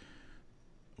world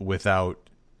without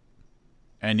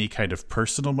any kind of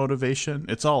personal motivation.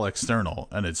 It's all external,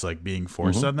 and it's, like, being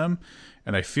forced on them.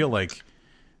 And I feel like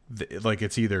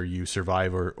it's either you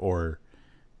survive or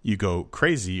you go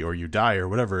crazy or you die or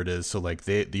whatever it is. So, like,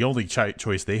 the only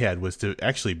choice they had was to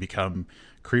actually become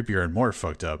creepier and more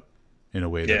fucked up in a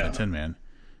way than the Tin Man.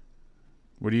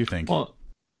 What do you think? Well,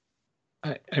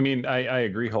 I mean, I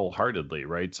agree wholeheartedly,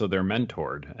 right? So they're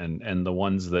mentored, and the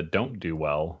ones that don't do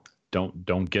well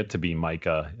don't get to be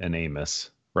Micah and Amos,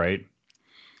 right?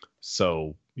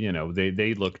 So, you know,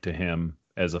 they look to him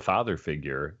as a father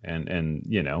figure, and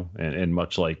you know, and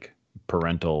much like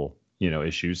parental, you know,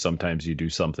 issues, sometimes you do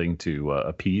something to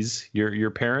appease your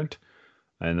parent,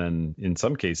 and then in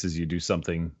some cases you do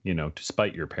something, you know, to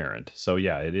spite your parent. So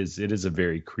yeah, it is a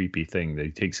very creepy thing that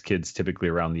he takes kids typically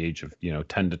around the age of, you know,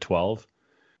 10 to 12,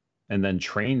 and then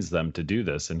trains them to do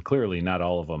this. And clearly not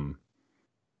all of them,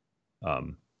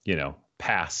 you know,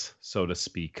 pass, so to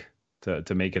speak,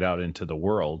 to make it out into the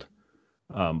world.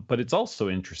 But it's also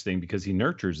interesting because he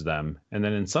nurtures them. And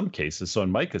then in some cases, so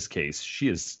in Micah's case, she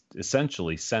is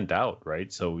essentially sent out,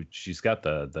 right? So she's got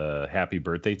the happy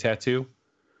birthday tattoo,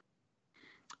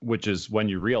 which is when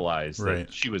you realize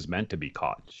that she was meant to be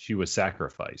caught. She was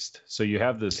sacrificed. So you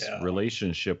have this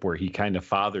relationship where he kind of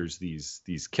fathers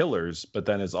these killers, but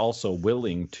then is also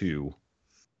willing to,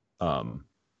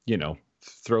 you know,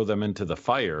 throw them into the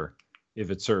fire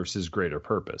if it serves his greater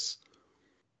purpose.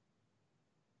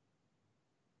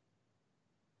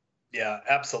 Yeah,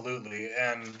 absolutely.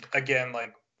 And again,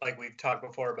 like we've talked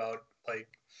before about, like,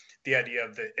 the idea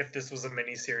of if this was a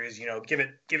mini series, you know, give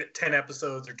it 10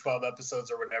 episodes or 12 episodes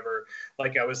or whatever.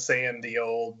 Like I was saying,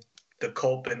 the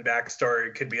Culpin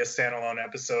backstory could be a standalone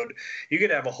episode. You could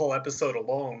have a whole episode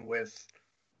alone with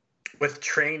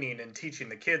training and teaching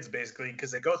the kids, basically,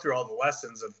 because they go through all the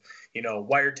lessons of, you know,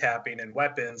 wiretapping and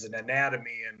weapons and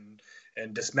anatomy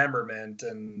and dismemberment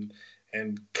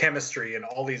and chemistry and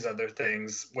all these other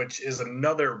things, which is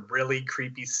another really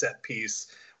creepy set piece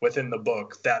within the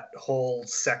book. That whole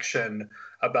section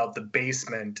about the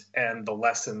basement and the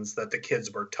lessons that the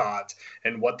kids were taught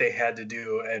and what they had to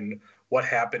do and what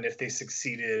happened if they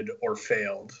succeeded or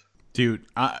failed. Dude,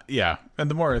 yeah. And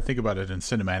the more I think about it in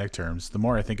cinematic terms, the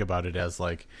more I think about it as,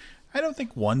 like, I don't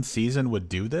think one season would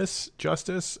do this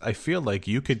justice. I feel like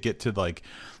you could get to, like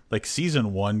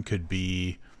season 1 could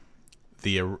be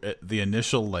the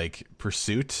initial, like,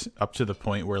 pursuit up to the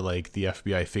point where, like, the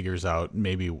FBI figures out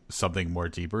maybe something more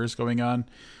deeper is going on,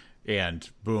 and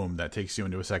boom, that takes you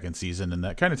into a second season. And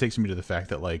that kind of takes me to the fact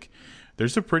that, like,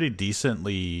 there's a pretty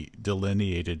decently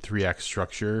delineated 3-act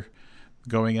structure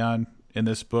going on in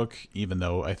this book, even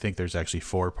though I think there's actually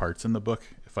 4 parts in the book,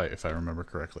 if I remember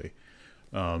correctly.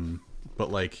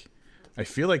 But, like, I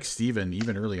feel like Stephen,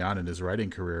 even early on in his writing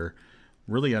career,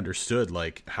 really understood,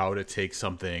 like, how to take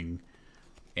something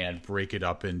and break it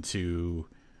up into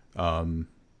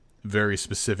very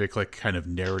specific, like, kind of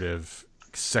narrative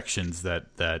sections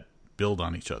that build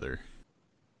on each other.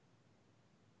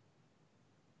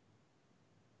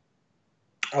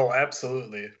 Oh,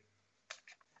 absolutely.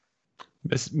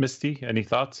 Misty, any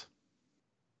thoughts?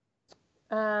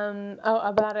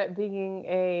 About it being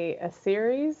a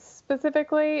series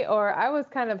specifically, or I was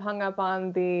kind of hung up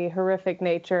on the horrific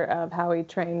nature of how he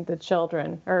trained the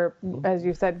children, or as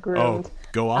you said, groomed. Oh,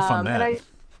 go off on that. And I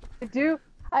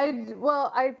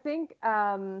think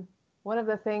one of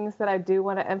the things that I do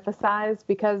want to emphasize,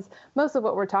 because most of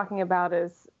what we're talking about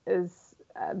is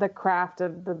the craft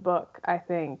of the book, I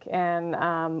think,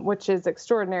 and which is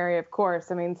extraordinary, of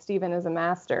course. I mean, Stephen is a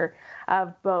master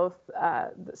of both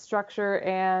the structure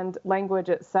and language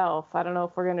itself. I don't know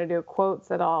if we're going to do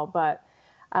quotes at all, but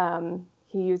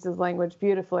he uses language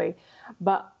beautifully.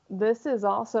 But this is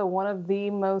also one of the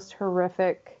most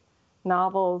horrific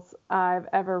novels I've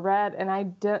ever read, and I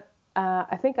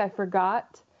think I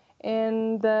forgot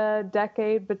in the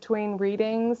decade between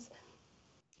readings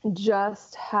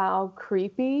just how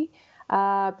creepy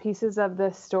pieces of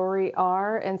this story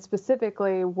are, and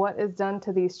specifically what is done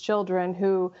to these children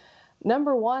who,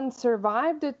 number one,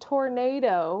 survived a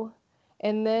tornado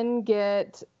and then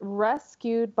get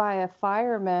rescued by a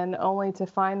fireman only to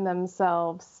find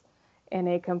themselves in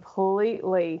a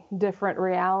completely different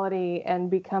reality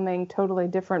and becoming totally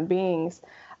different beings.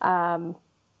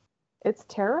 It's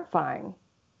terrifying.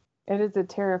 It is a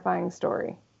terrifying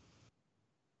story.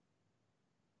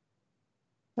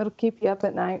 It'll keep you up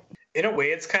at night. In a way,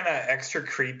 it's kind of extra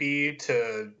creepy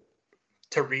to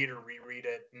read or reread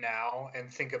it now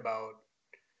and think about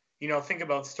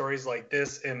stories like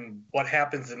this and what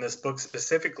happens in this book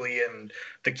specifically, and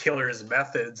the killer's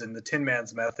methods and the Tin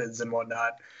Man's methods and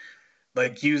whatnot.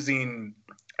 Like just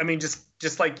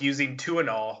like using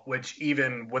Tuinal, which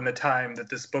even when the time that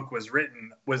this book was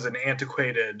written was an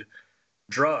antiquated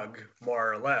drug,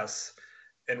 more or less,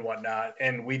 and whatnot.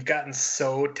 And we've gotten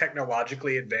so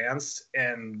technologically advanced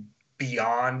and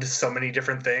beyond so many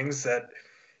different things that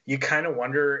you kind of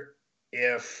wonder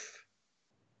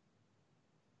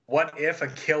what if a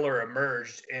killer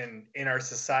emerged in our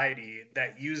society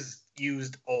that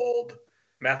used old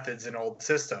methods and old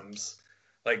systems?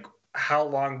 Like, how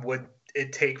long would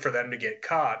it take for them to get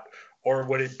caught? Or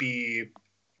would it be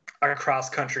a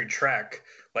cross-country trek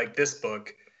like this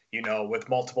book, with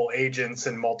multiple agents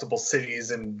and multiple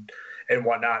cities and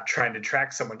whatnot trying to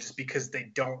track someone, just because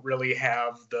they don't really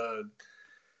have the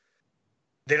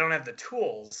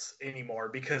tools anymore,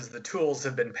 because the tools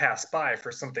have been passed by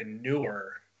for something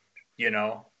newer,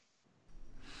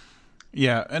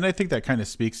 Yeah, and I think that kind of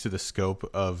speaks to the scope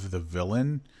of the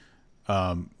villain,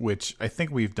 which I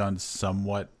think we've done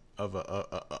somewhat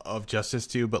of justice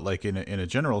to, but like in a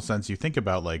general sense, you think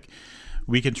about, like,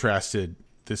 we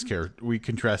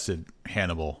contrasted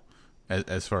Hannibal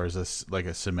as far as a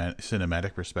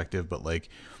cinematic perspective, but like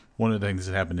one of the things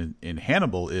that happened in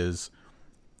Hannibal is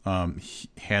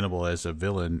Hannibal as a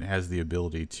villain has the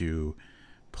ability to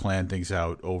plan things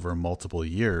out over multiple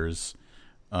years,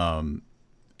 and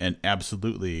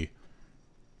absolutely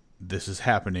this is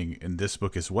happening in this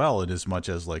book as well, in as much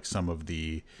as like some of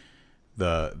the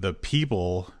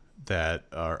people that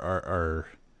are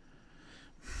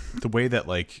the way that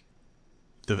like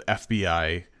the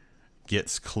FBI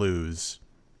gets clues,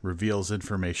 reveals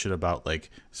information about like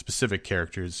specific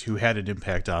characters who had an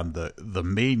impact on the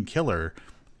main killer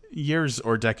years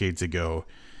or decades ago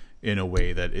in a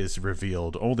way that is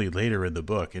revealed only later in the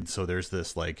book. And so there's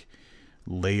this like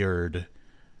layered,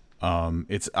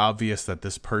 it's obvious that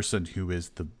this person who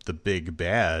is the big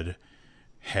bad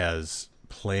has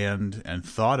planned and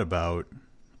thought about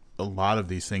a lot of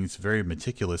these things very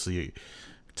meticulously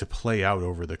to play out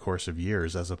over the course of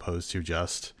years, as opposed to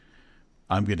just,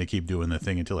 I'm going to keep doing the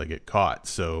thing until I get caught.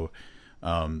 So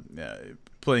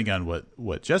playing on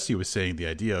what Jesse was saying, the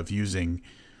idea of using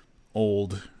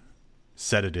old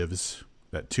sedatives,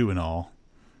 that Tuinal,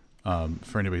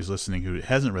 for anybody who's listening who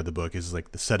hasn't read the book, is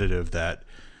like the sedative that,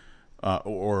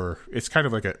 or it's kind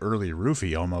of like an early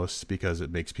roofie almost, because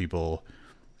it makes people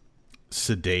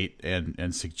sedate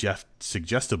and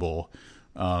suggestible.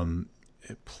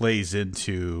 It plays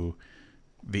into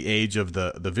the age of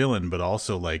the villain, but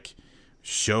also like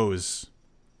is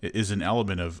an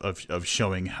element of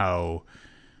showing how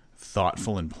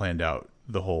thoughtful and planned out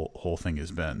the whole thing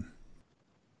has been.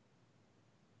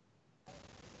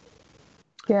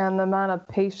 Yeah, and the amount of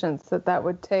patience that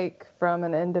would take from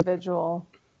an individual.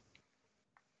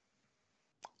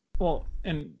 Well,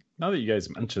 and now that you guys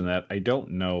mention that, I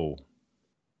don't know,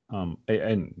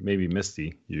 and maybe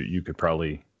Misty, you could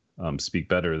probably speak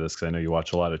better to this, because I know you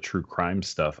watch a lot of true crime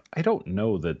stuff. I don't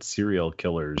know that serial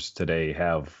killers today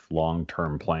have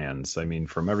long-term plans. I mean,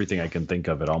 from everything I can think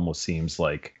of, it almost seems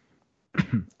like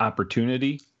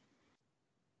opportunity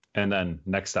and then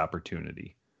next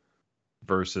opportunity.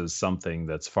 versus something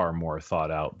that's far more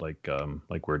thought out, like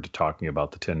we're talking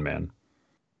about the Tin Man.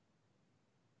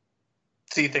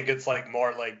 So you think it's like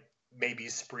more like maybe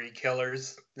spree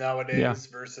killers nowadays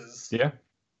versus? Yeah.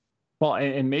 Well,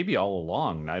 and maybe all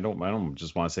along. I don't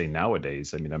just want to say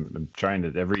nowadays. I mean, I'm trying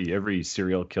to every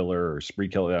serial killer or spree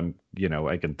killer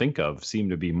I can think of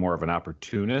seem to be more of an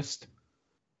opportunist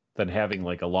than having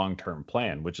like a long-term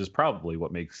plan, which is probably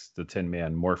what makes the Tin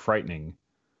Man more frightening,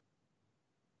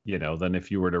 than if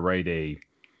you were to write a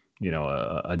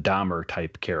Dahmer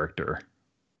type character.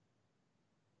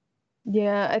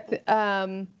 Yeah,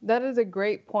 that is a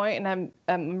great point, and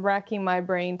I'm racking my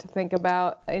brain to think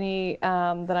about any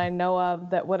that I know of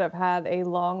that would have had a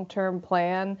long-term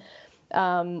plan.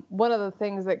 One of the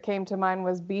things that came to mind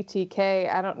was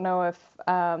BTK. I don't know if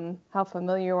how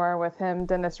familiar you are with him,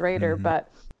 Dennis Rader, but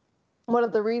one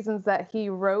of the reasons that he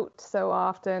wrote so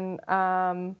often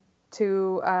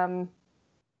to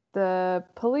the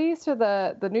police or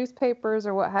the newspapers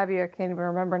or what have you, I can't even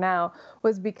remember now,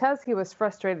 was because he was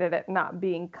frustrated at not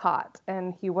being caught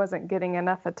and he wasn't getting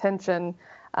enough attention.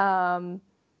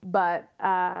 But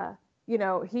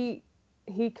he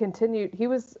continued. He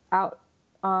was out.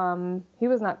 He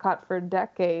was not caught for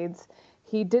decades.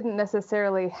 He didn't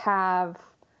necessarily have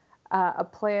a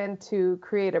plan to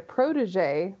create a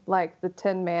protege like the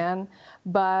Tin Man,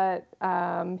 but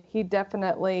he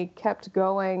definitely kept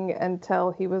going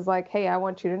until he was like, hey, I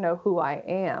want you to know who I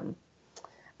am.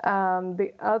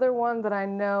 The other one that I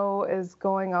know is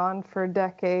going on for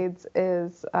decades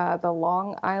is the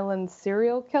Long Island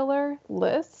serial killer,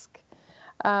 Lisk.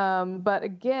 But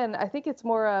again, I think it's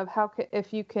more of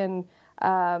if you can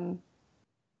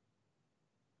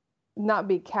not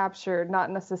be captured, not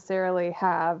necessarily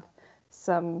have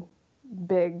some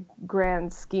big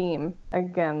grand scheme,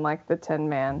 again, like the Tin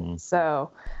Man.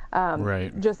 So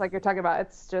right, just like you're talking about,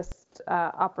 it's just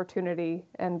opportunity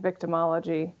and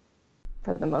victimology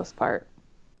for the most part.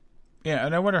 Yeah,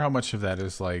 and I wonder how much of that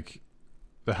is like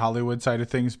the Hollywood side of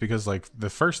things, because like the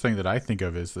first thing that I think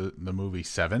of is the movie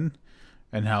Seven,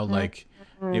 and how like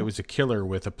it was a killer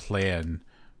with a plan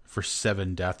for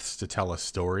 7 deaths to tell a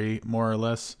story, more or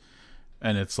less.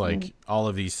 And it's like all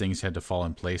of these things had to fall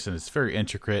in place, and it's very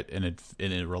intricate, and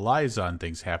it relies on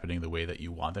things happening the way that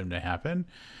you want them to happen.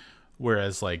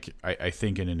 Whereas, like I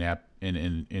think in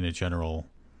a general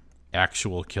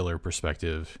actual killer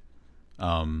perspective,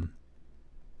 it's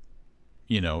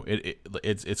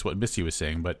what Misty was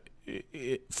saying. But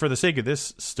for the sake of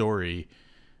this story,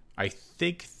 I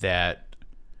think that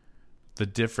the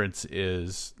difference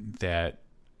is that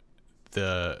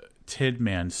the Tin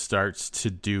Man starts to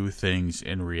do things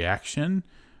in reaction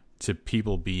to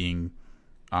people being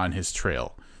on his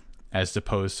trail, as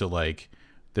opposed to like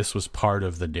this was part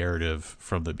of the narrative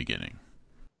from the beginning.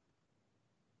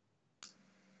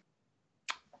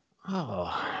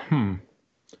 All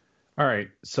right.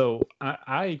 So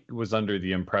I was under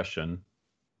the impression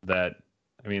that,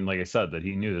 I mean, like I said, that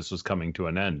he knew this was coming to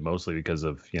an end, mostly because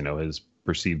of, his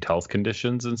perceived health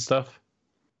conditions and stuff.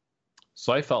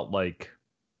 So I felt like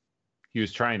he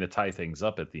was trying to tie things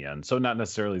up at the end. So not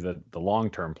necessarily that the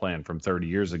long-term plan from 30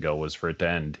 years ago was for it to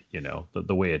end,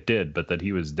 the way it did, but that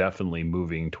he was definitely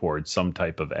moving towards some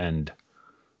type of end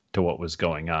to what was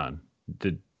going on.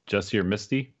 Did Jesse or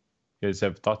Misty, you guys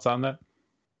have thoughts on that?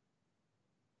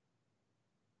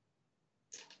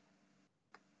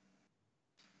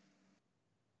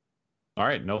 All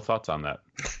right, no thoughts on that.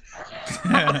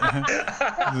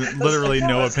 Literally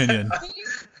no opinion.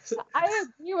 I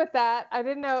agree with that. I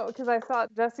didn't know, because I saw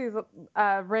Jesse's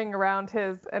ring around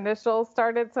his initials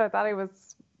started, so I thought he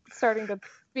was starting to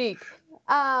speak.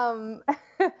 No,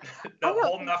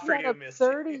 holding up for you, Misty.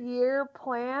 30-year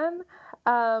plan,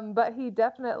 but he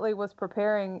definitely was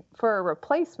preparing for a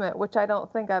replacement, which I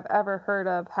don't think I've ever heard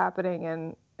of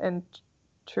happening in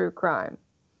true crime.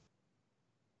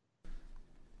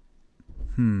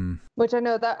 Which I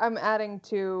know that I'm adding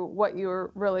to what you were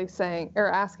really saying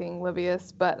or asking,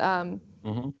 Livius, but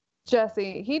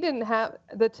Jesse,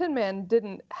 the Tin Man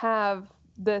didn't have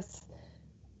this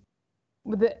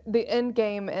the end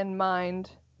game in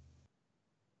mind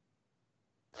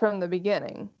from the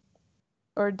beginning,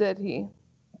 or did he?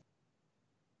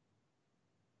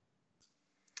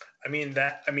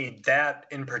 That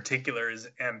in particular is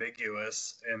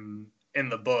ambiguous in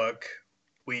the book.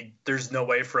 There's no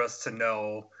way for us to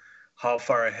know how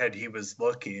far ahead he was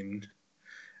looking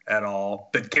at all.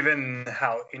 But given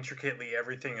how intricately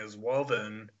everything is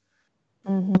woven,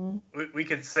 we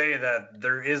could say that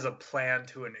there is a plan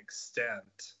to an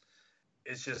extent.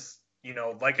 It's just,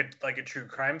 like a true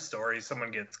crime story,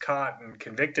 someone gets caught and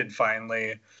convicted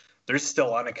finally. There's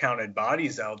still unaccounted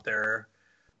bodies out there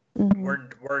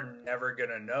Mhm. we're never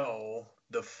gonna know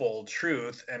the full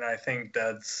truth, and I think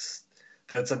that's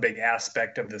a big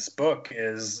aspect of this book.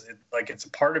 Is like it's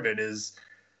a part of it is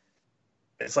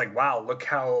it's like, wow, look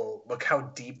how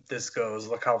deep this goes,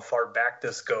 look how far back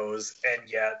this goes, and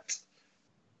yet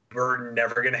we're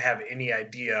never gonna have any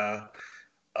idea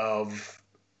of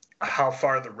how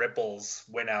far the ripples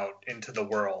went out into the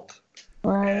world,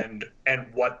 Right.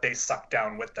 and what they sucked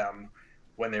down with them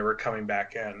when they were coming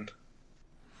back in.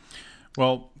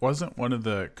 Well, wasn't one of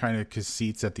the kind of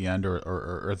conceits at the end,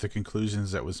 or the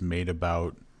conclusions that was made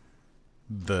about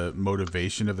the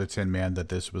motivation of the Tin Man, that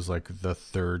this was like the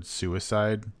third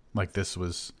suicide? Like this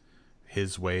was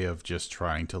his way of just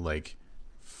trying to like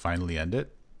finally end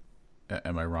it?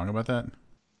 Am I wrong about that?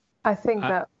 I think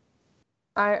that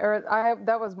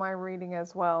that was my reading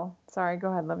as well. Sorry,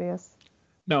 go ahead, Livius.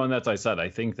 No, and that's I said. I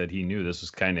think that he knew this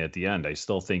was kind of at the end. I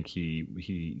still think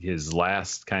his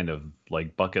last kind of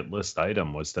like bucket list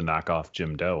item was to knock off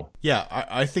Jim Doe. Yeah,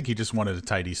 I think he just wanted a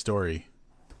tidy story.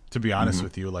 To be honest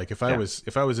with you, like if I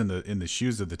was in the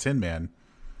shoes of the Tin Man,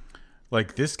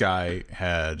 like this guy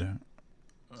had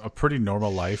a pretty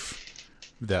normal life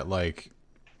that like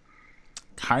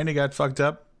kind of got fucked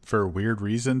up for weird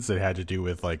reasons that had to do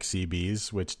with like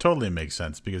CBs, which totally makes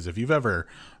sense because if you've ever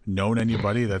known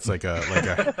anybody that's like a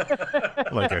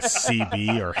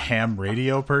CB or ham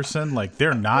radio person, like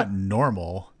they're not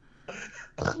normal,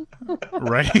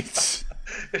 right?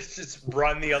 It's just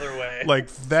run the other way. Like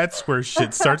that's where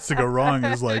shit starts to go wrong.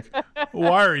 Is like,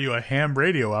 why are you a ham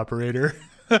radio operator?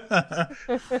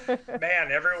 Man,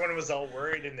 everyone was all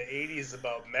worried in the 80s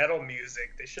about metal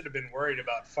music. They should have been worried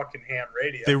about fucking ham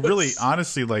radio. They really,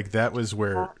 honestly, like that was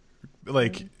where,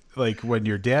 like when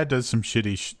your dad does some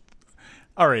shitty.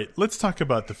 All right, let's talk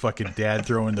about the fucking dad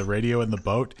throwing the radio in the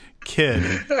boat. Kid,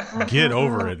 get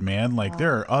over it, man. Like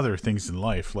there are other things in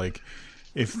life. Like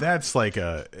if that's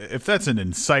an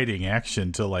inciting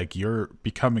action to like you're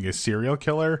becoming a serial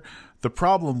killer, the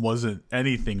problem wasn't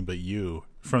anything but you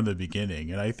from the beginning.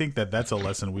 And I think that that's a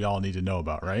lesson we all need to know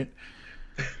about, right?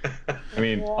 I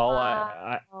mean, all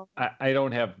I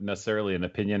don't have necessarily an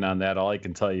opinion on that. All I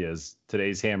can tell you is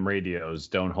today's ham radios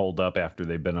don't hold up after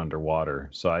they've been underwater.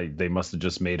 So they must have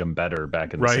just made them better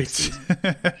back in the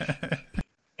 60s.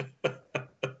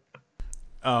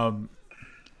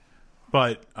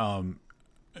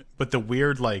 But the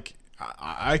weird, like,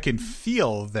 I can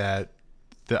feel that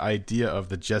the idea of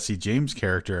the Jesse James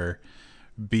character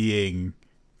being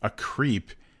a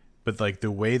creep, but like the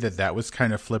way that was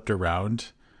kind of flipped around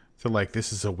to like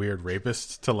this is a weird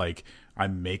rapist to like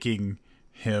I'm making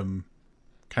him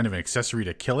kind of an accessory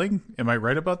to killing. Am I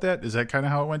right about that? Is that kind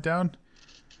of how it went down?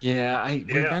 Yeah, we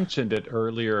mentioned it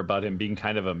earlier about him being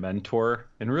kind of a mentor,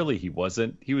 and really he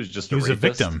wasn't. He was just a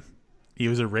victim. He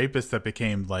was a rapist that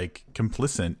became like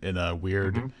complicit in a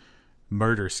weird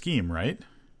murder scheme, right?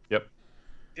 Yep.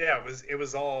 Yeah, it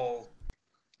was all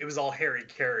Harry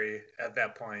Carey at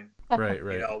that point. Right.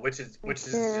 You know, which is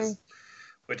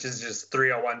just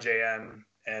 301JN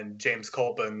and James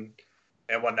Colpin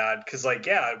and whatnot. Because like,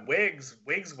 yeah, Wiggs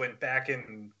went back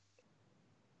in.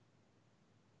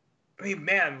 I mean,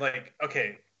 man, like,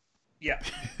 okay, yeah.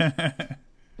 I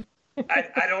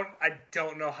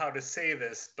don't know how to say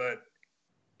this, but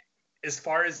as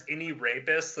far as any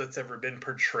rapist that's ever been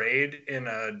portrayed in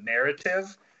a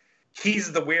narrative,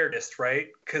 he's the weirdest, right?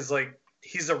 Because like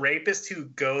he's a rapist who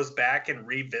goes back and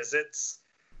revisits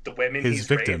the women his he's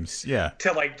victims, raped,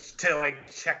 to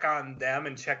check on them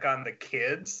and check on the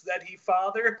kids that he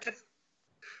fathered.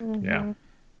 Yeah.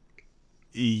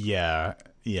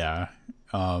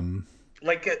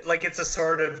 Like it's a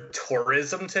sort of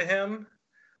tourism to him,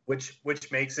 which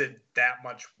makes it that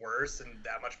much worse and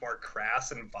that much more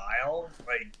crass and vile.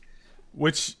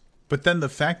 But then the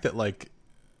fact that like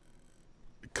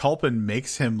Culpin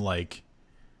makes him like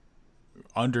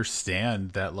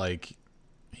understand that like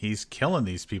he's killing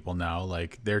these people now,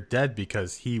 like they're dead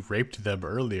because he raped them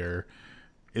earlier,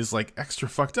 is like extra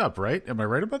fucked up, right? Am I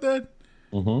right about that?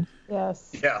 Mm-hmm.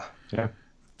 Yes. Yeah.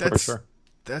 For sure.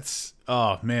 That's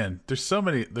oh man,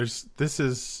 this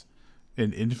is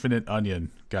an infinite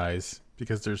onion, guys,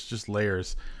 because there's just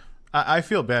layers. I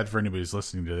feel bad for anybody who's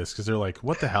listening to this because they're like,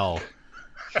 what the hell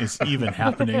is even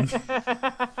happening?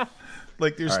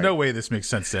 Like there's no way this makes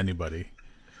sense to anybody.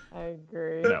 I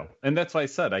agree. No, and that's why I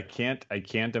said I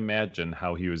can't imagine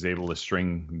how he was able to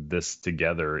string this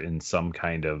together in some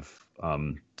kind of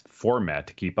format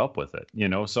to keep up with it. You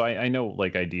know, so I know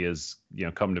like ideas, you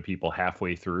know, come to people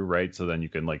halfway through, right? So then you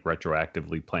can like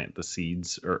retroactively plant the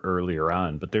seeds earlier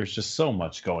on. But there's just so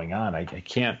much going on. I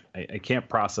can't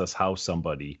process how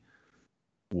somebody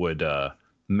would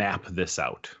map this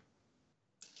out.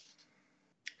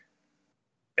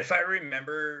 If I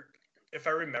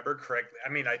remember correctly, I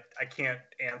mean, I can't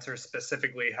answer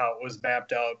specifically how it was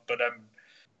mapped out, but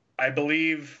I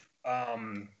believe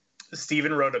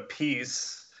Stephen wrote a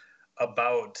piece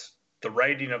about the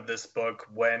writing of this book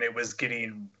when it was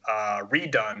getting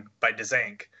redone by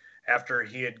Dzanc after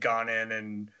he had gone in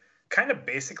and kind of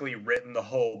basically written the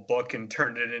whole book and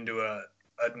turned it into a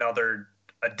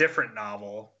different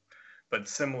novel, but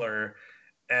similar.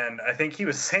 And I think he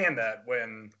was saying that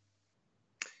when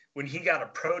he got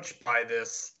approached by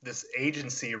this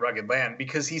agency, Rugged Land,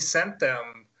 because he sent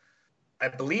them, I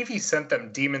believe he sent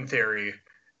them Demon Theory,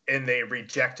 and they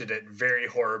rejected it very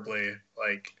horribly.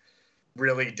 Like,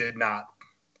 really did not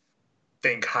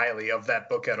think highly of that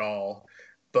book at all.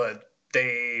 But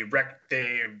they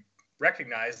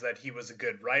recognized that he was a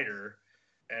good writer,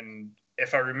 and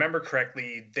if I remember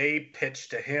correctly, they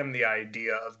pitched to him the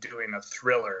idea of doing a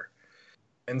thriller.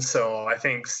 And so I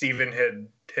think Stephen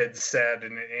had said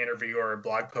in an interview or a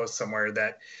blog post somewhere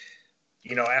that,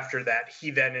 you know, after that, he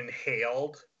then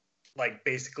inhaled like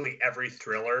basically every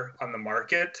thriller on the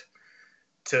market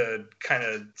to kind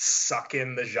of suck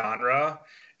in the genre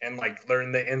and like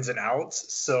learn the ins and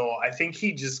outs. So I think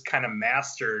he just kind of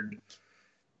mastered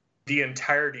the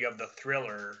entirety of the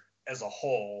thriller as a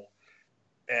whole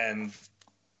and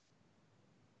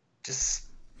just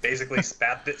basically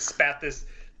spat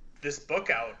this book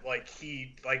out. Like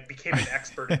he like became an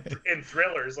expert in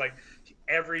thrillers. Like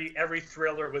every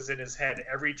thriller was in his head,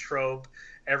 every trope,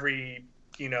 every,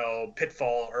 you know,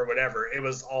 pitfall or whatever, it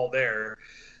was all there.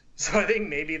 So I think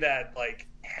maybe that like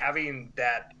having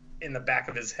that in the back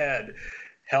of his head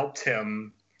helped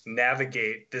him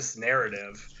navigate this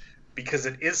narrative, because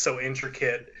it is so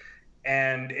intricate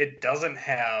and it doesn't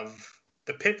have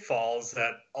the pitfalls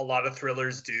that a lot of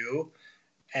thrillers do,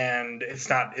 and it's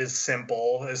not as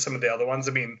simple as some of the other ones.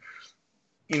 I mean,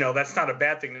 you know, that's not a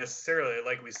bad thing necessarily.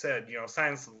 Like we said, you know,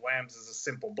 Silence of the Lambs is a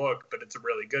simple book, but it's a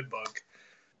really good book.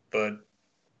 But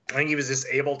I think he was just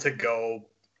able to go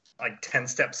like 10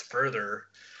 steps further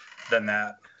than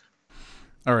that.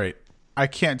 All right. I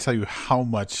can't tell you how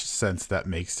much sense that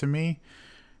makes to me,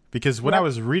 because when I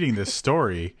was reading this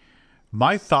story,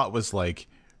 my thought was like,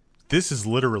 this is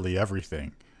literally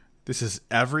everything. This is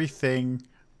everything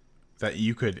that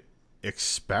you could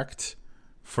expect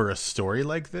for a story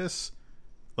like this,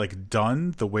 like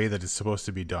done the way that it's supposed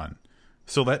to be done.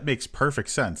 So that makes perfect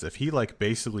sense. If he like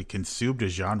basically consumed a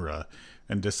genre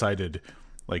and decided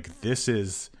like this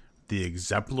is the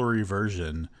exemplary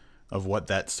version of what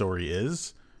that story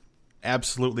is,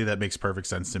 absolutely that makes perfect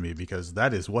sense to me, because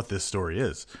that is what this story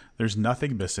is. There's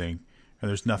nothing missing and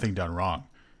there's nothing done wrong.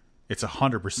 It's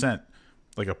 100%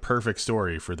 like a perfect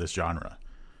story for this genre.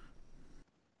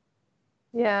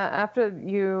 Yeah, after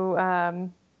you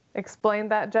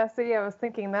explained that, Jesse, I was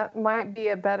thinking that might be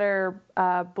a better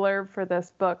blurb for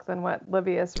this book than what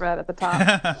Livius read at the top.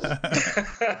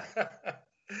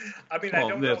 I mean, I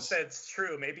don't know if that's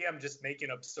true. Maybe I'm just making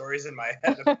up stories in my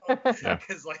head.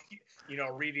 Because, like, you know,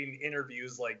 reading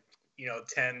interviews like, you know,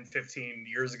 10, 15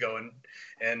 years ago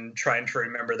and trying to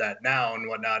remember that now and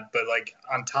whatnot. But, like,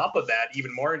 on top of that,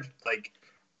 even more, like,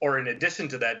 or in addition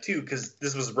to that, too, because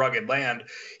this was Rugged Land,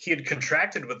 he had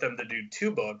contracted with them to do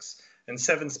 2 books. And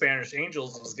Seven Spanish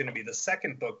Angels was going to be the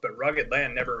second book, but Rugged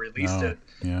Land never released it.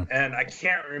 Yeah. And I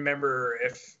can't remember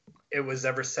if it was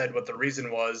ever said what the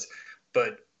reason was,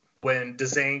 but when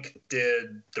Dzanc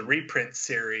did the reprint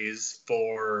series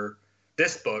for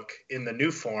this book in the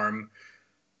new form,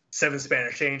 Seven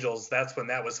Spanish Angels, that's when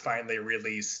that was finally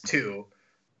released too,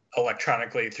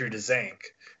 electronically through Dzanc.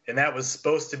 And that was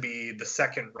supposed to be the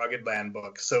second Rugged Land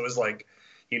book. So it was like,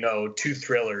 you know, 2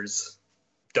 thrillers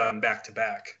done back to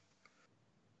back.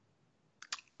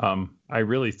 I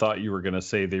really thought you were going to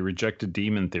say they rejected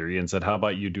Demon Theory and said, how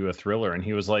about you do a thriller? And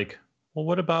he was like, well,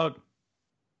 what about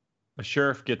a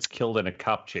sheriff gets killed and a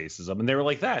cop chases him? And they were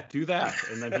like, do that.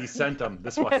 And then he sent them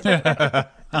this one.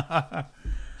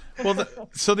 Well,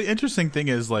 so the interesting thing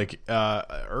is, like,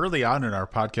 early on in our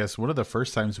podcast, one of the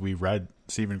first times we read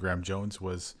Stephen Graham Jones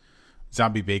was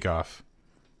Zombie Bake Off.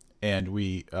 And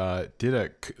we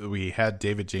had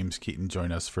David James Keaton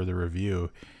join us for the review.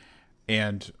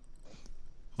 And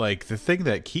like the thing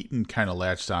that Keaton kind of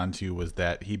latched onto was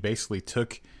that he basically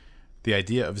took the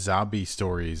idea of zombie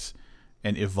stories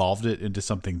and evolved it into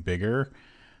something bigger.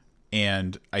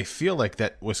 And I feel like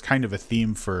that was kind of a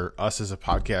theme for us as a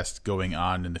podcast going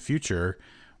on in the future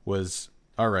was,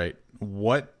 all right,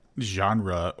 what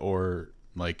genre or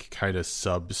like kind of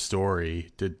sub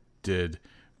story did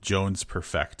Jones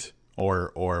perfect,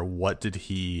 or what did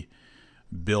he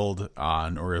build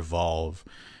on or evolve?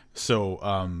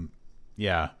 So,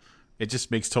 yeah, it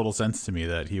just makes total sense to me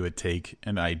that he would take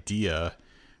an idea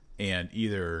and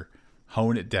either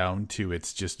hone it down to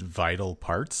its just vital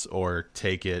parts or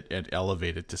take it and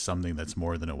elevate it to something that's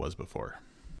more than it was before.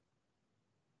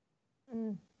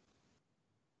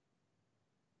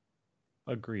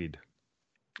 Agreed.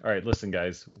 All right, listen,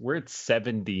 guys, we're at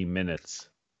 70 minutes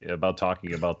about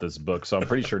talking about this book, so I'm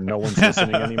pretty sure no one's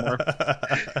listening anymore.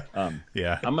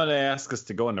 Yeah. I'm going to ask us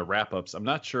to go into wrap-ups. I'm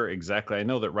not sure exactly. I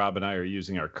know that Rob and I are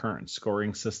using our current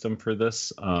scoring system for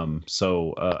this,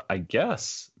 so I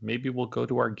guess maybe we'll go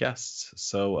to our guests.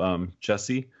 So,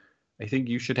 Jesse, I think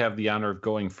you should have the honor of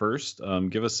going first.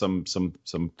 Give us some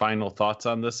final thoughts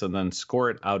on this, and then score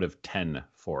it out of 10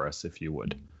 for us, if you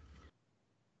would.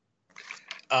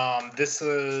 This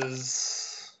was...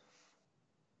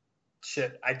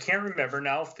 Shit, I can't remember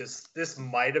now if this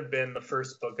might have been the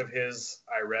first book of his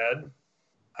I read.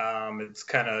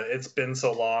 It's been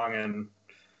so long, and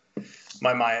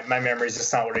my memory is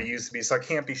just not what it used to be, so I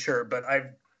can't be sure. But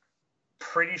I'm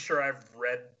pretty sure I've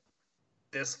read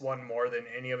this one more than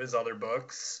any of his other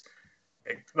books.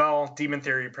 Well, Demon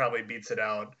Theory probably beats it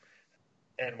out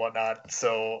and whatnot.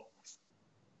 So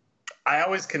I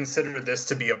always considered this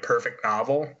to be a perfect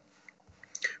novel.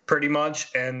 Pretty much.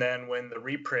 And then when the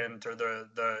reprint or the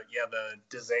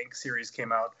Dzanc series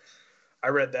came out, I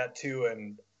read that too,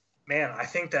 and man, I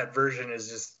think that version is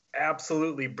just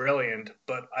absolutely brilliant,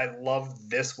 but I love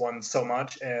this one so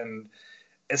much, and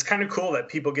it's kind of cool that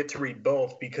people get to read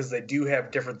both because they do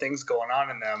have different things going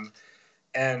on in them.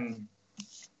 And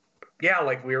yeah,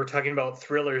 like we were talking about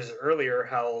thrillers earlier,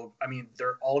 how, I mean,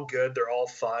 they're all good, they're all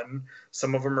fun,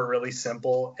 some of them are really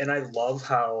simple, and I love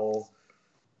how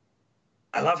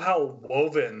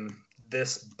woven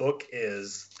this book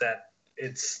is, that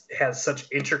has such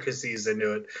intricacies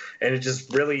into it, and it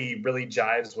just really, really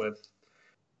jives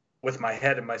with my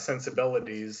head and my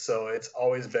sensibilities. So it's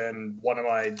always been one of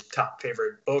my top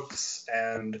favorite books.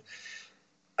 And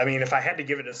I mean, if I had to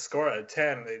give it a score out of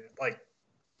 10,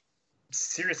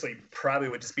 seriously, probably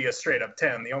would just be a straight up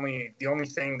 10. The only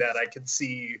thing that I could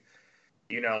see,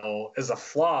 as a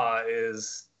flaw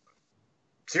is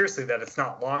seriously that it's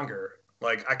not longer.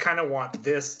 Like, I kind of want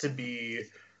this to be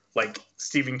like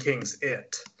Stephen King's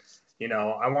It.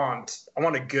 I want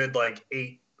a good like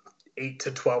 8 to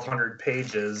 1,200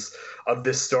 pages of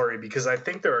this story, because I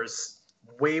think there's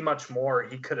way much more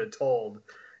he could have told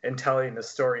in telling the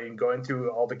story and going through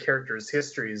all the characters'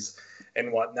 histories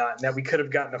and whatnot, and that we could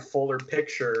have gotten a fuller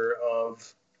picture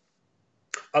of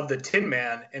the Tin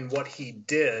Man and what he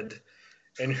did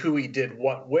and who he did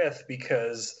what with,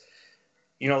 because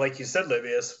like you said,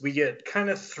 Livius, we get kind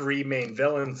of 3 main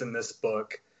villains in this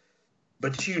book,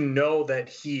 but that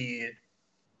he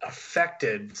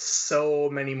affected so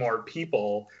many more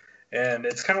people. And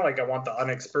it's kind of like I want the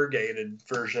unexpurgated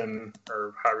version,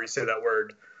 or however you say that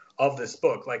word, of this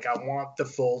book. Like, I want the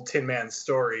full Tin Man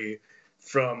story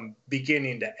from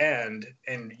beginning to end.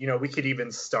 And, we could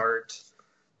even start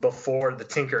before the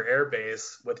Tinker Air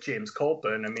Base with James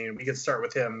Colpin. I mean, we could start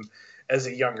with him as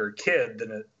a younger kid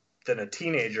than a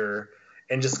teenager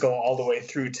and just go all the way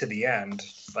through to the end.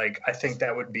 Like, I think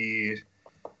that would be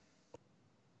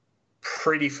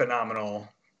pretty phenomenal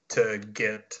to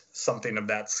get something of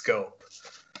that scope.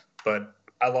 But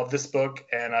I love this book,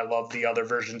 and I love the other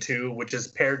version too, which is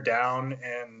pared down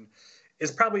and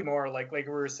is probably more like we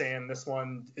were saying, this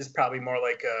one is probably more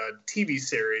like a TV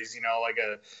series, like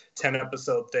a 10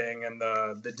 episode thing. And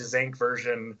the Dzanc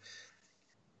version,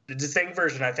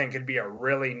 I think could be a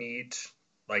really neat,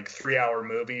 like 3-hour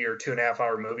movie or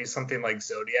 2.5-hour movie, something like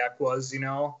Zodiac was,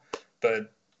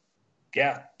 But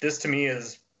yeah, this to me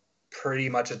is pretty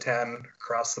much a 10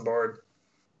 across the board.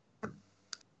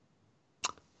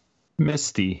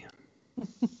 Misty.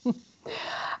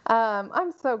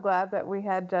 I'm so glad that we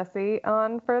had Jesse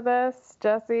on for this.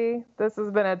 Jesse, this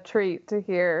has been a treat to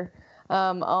hear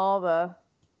all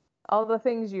the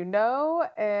things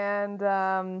and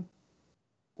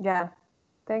yeah,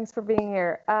 thanks for being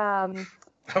here.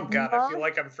 Oh God, I feel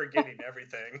like I'm forgetting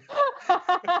everything.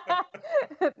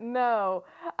 No,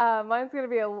 mine's going to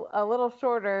be a little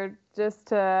shorter, just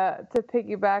to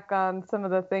piggyback on some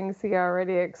of the things he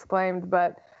already exclaimed.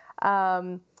 But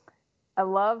I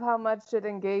love how much it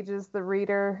engages the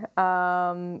reader.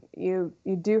 You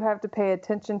do have to pay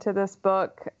attention to this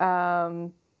book,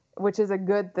 which is a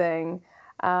good thing.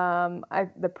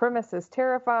 The premise is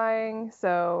terrifying,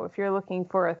 so if you're looking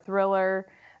for a thriller,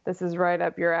 this is right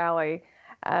up your alley.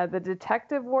 The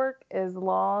detective work is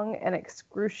long and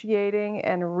excruciating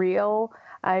and real.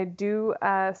 I do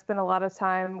spend a lot of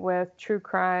time with true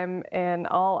crime in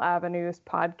all avenues,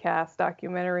 podcasts,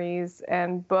 documentaries,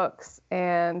 and books.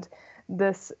 And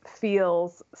this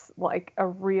feels like a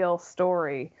real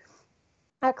story.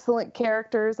 Excellent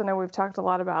characters. I know we've talked a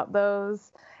lot about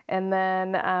those. And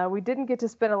then we didn't get to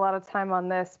spend a lot of time on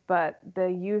this, but the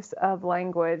use of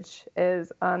language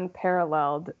is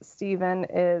unparalleled. Stephen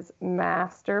is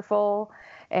masterful.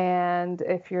 And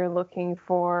if you're looking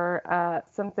for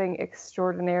something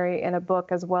extraordinary in a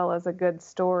book as well as a good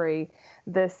story,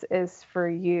 this is for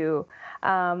you.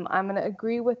 I'm going to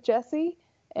agree with Jesse,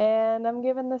 and I'm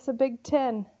giving this a big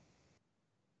 10.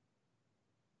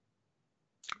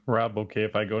 Rob, okay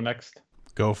if I go next?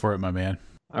 Go for it, my man.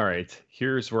 All right.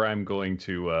 Here's where I'm going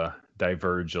to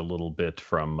diverge a little bit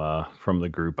from the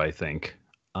group, I think.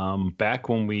 Back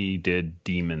when we did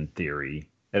Demon Theory,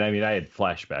 and I mean, I had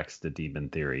flashbacks to Demon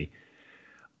Theory.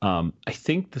 I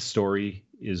think the story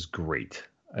is great.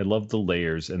 I love the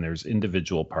layers, and there's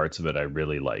individual parts of it I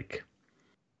really like.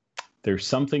 There's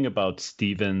something about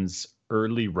Stephen's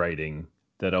early writing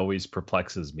that always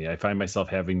perplexes me. I find myself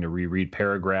having to reread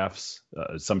paragraphs,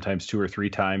 sometimes 2 or 3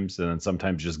 times, and then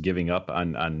sometimes just giving up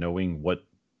on knowing what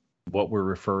we're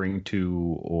referring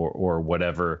to or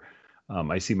whatever.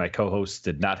 I see my co-hosts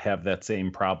did not have that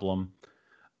same problem,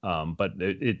 but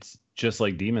it's just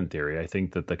like Demon Theory. I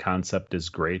think that the concept is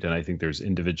great, and I think there's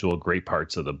individual great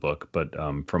parts of the book. But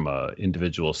from a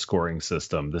individual scoring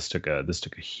system, this took a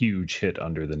huge hit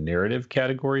under the narrative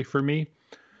category for me.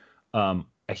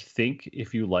 I think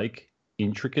if you like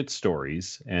intricate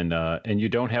stories and you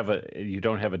don't have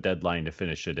a deadline to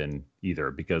finish it in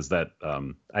either, because that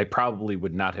I probably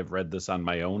would not have read this on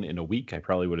my own in a week. I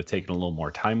probably would have taken a little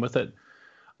more time with it.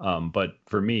 But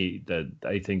for me,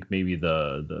 I think maybe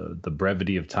the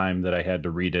brevity of time that I had to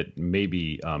read it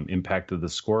maybe impacted the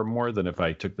score more than if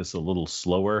I took this a little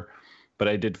slower. But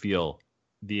I did feel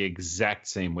the exact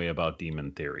same way about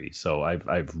Demon Theory. So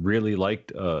I've really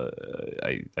liked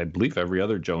I believe every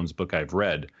other Jones book I've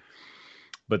read,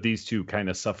 but these two kind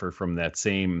of suffer from that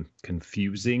same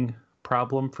confusing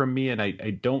problem from me, and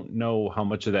I don't know how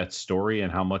much of that story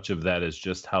and how much of that is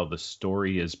just how the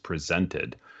story is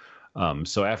presented.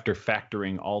 So after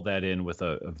factoring all that in with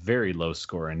a very low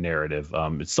score in narrative,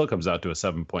 it still comes out to a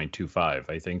 7.25.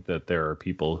 I think that there are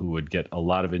people who would get a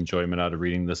lot of enjoyment out of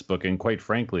reading this book. And quite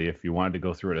frankly, if you wanted to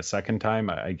go through it a second time,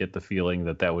 I get the feeling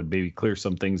that would maybe clear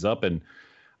some things up. And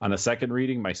on a second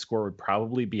reading, my score would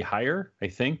probably be higher, I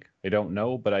think. I don't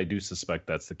know, but I do suspect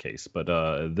that's the case. But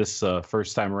this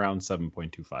first time around,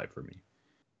 7.25 for me.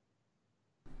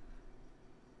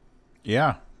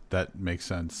 Yeah, that makes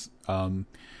sense.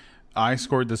 I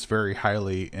scored this very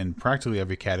highly in practically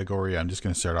every category. I'm just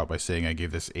going to start out by saying I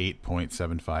gave this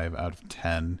 8.75 out of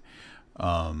 10.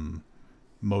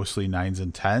 Mostly 9s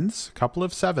and 10s, a couple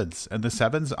of 7s. And the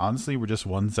 7s, honestly, were just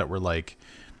ones that were like,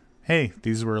 hey,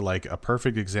 these were like a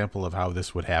perfect example of how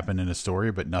this would happen in a story,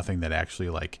 but nothing that actually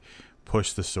like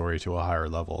pushed the story to a higher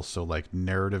level. So like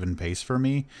narrative and pace for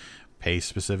me, pace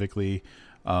specifically,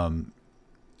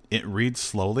 it reads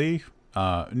slowly.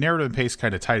 Narrative and pace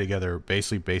kind of tie together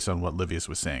basically based on what Livius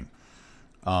was saying.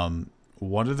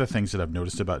 One of the things that I've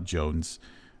noticed about Jones'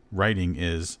 writing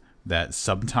is that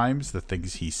sometimes the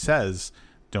things he says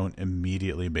don't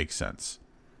immediately make sense.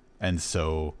 And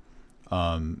so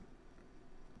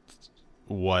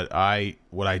what I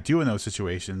do in those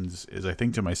situations is I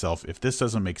think to myself, if this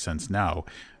doesn't make sense now,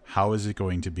 how is it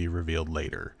going to be revealed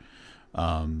later?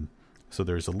 So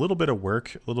there's a little bit of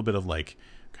work, a little bit of like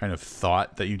kind of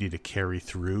thought that you need to carry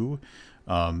through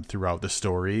throughout the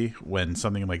story when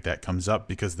something like that comes up,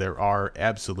 because there are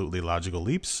absolutely logical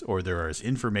leaps, or there is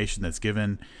information that's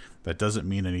given that doesn't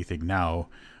mean anything now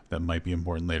that might be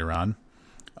important later on.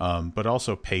 But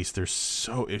also pace.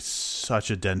 It's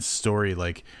such a dense story.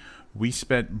 Like, we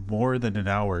spent more than an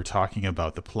hour talking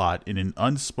about the plot in an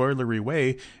unspoilery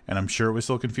way, and I'm sure it was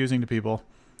still confusing to people.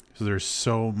 So there's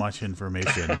so much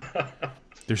information.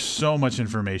 There's so much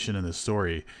information in the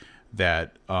story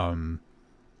that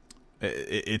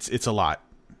it's a lot.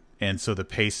 And so the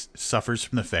pace suffers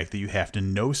from the fact that you have to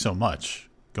know so much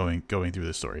going through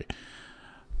the story.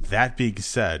 That being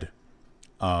said,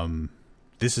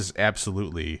 this is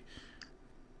absolutely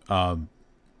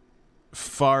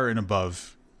far and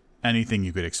above anything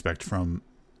you could expect from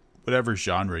whatever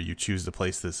genre you choose to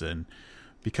place this in,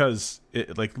 because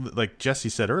like Jesse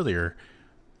said earlier,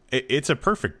 it's a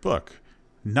perfect book.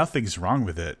 Nothing's wrong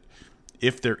with it.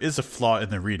 If there is a flaw in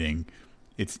the reading,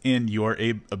 it's in your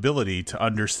ability to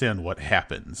understand what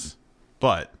happens.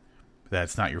 But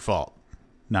that's not your fault.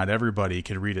 Not everybody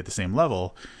can read at the same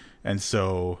level. And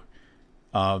so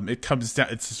it comes down,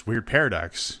 it's this weird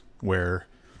paradox where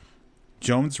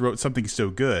Jones wrote something so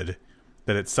good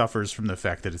that it suffers from the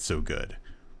fact that it's so good,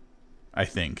 I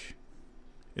think,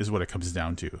 is what it comes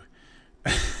down to.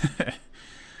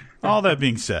 All that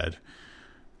being said,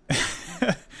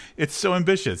 it's so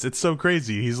ambitious. It's so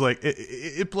crazy. He's like,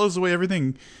 it blows away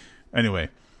everything. Anyway,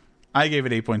 I gave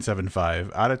it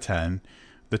 8.75 out of 10.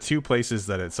 The two places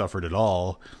that it suffered at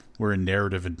all were in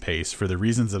narrative and pace for the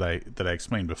reasons that I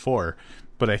explained before.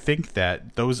 But I think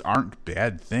that those aren't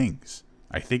bad things.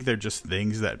 I think they're just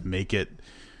things that make it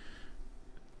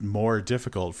more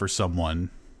difficult for someone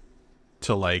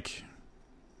to like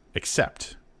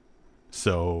accept.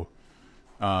 So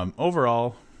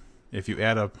overall, if you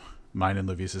add up mine and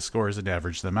Livius' scores and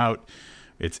average them out,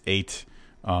 it's 8.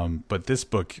 But this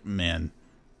book, man,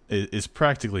 is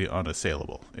practically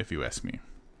unassailable, if you ask me.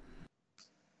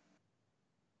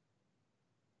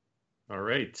 All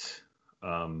right.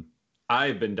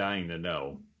 I've been dying to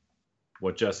know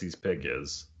what Jesse's pick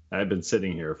is. I've been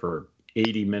sitting here for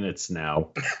 80 minutes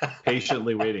now,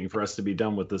 patiently waiting for us to be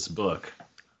done with this book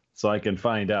so I can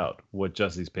find out what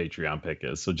Jesse's Patreon pick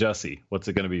is. So, Jesse, what's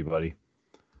it going to be, buddy?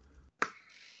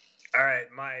 All right,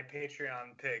 my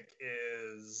Patreon pick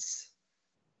is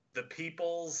The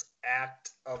People's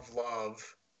Act of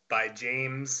Love by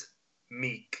James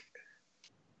Meek.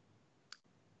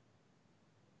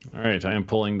 All right, I am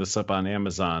pulling this up on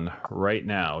Amazon right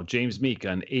now. James Meek,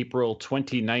 an April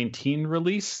 2019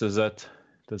 release. Does that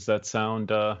sound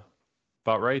about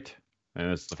right?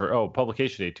 And it's the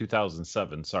publication date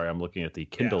 2007. Sorry, I'm looking at the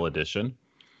Kindle edition.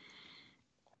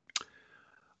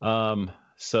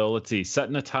 So let's see. Set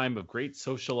in a time of great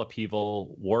social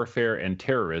upheaval, warfare, and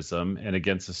terrorism, and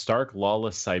against a stark,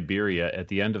 lawless Siberia at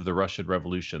the end of the Russian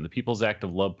Revolution, the People's Act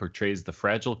of Love portrays the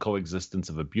fragile coexistence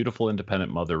of a beautiful,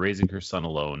 independent mother raising her son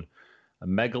alone, a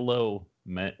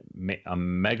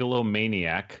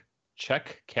megalomaniac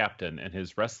Czech captain and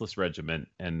his restless regiment,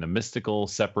 and a mystical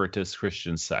separatist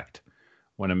Christian sect.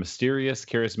 When a mysterious,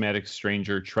 charismatic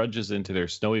stranger trudges into their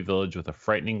snowy village with a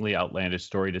frighteningly outlandish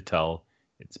story to tell,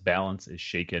 its balance is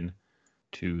shaken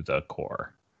to the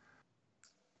core.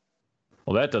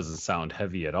 Well, that doesn't sound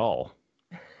heavy at all.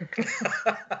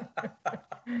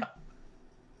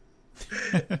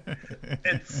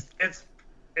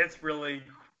 It's really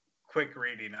quick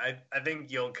reading. I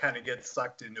think you'll kind of get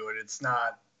sucked into it. It's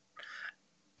not,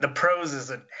 the prose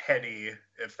isn't heady,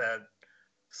 if that,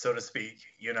 so to speak,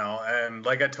 and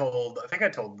like I think I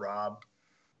told Rob,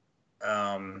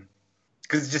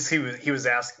 because just he was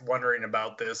wondering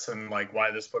about this and like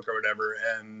why this book or whatever,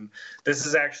 and this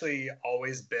has actually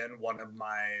always been one of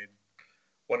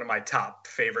my top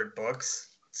favorite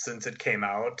books since it came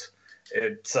out.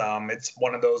 It's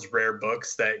one of those rare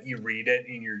books that you read it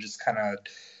and you're just kind of,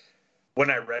 when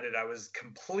I read it, I was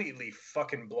completely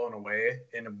fucking blown away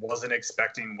and wasn't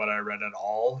expecting what I read at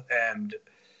all, and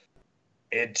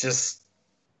it just,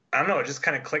 I don't know, it just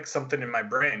kind of clicked something in my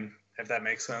brain, if that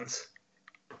makes sense.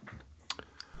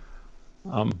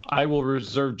 I will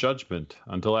reserve judgment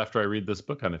until after I read this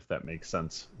book on if that makes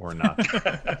sense or not.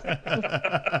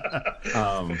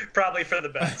 Probably for the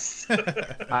best.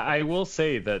 I will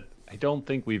say that I don't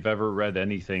think we've ever read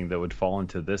anything that would fall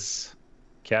into this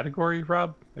category,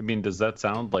 Rob. I mean, does that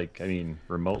sound like,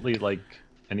 remotely like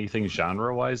anything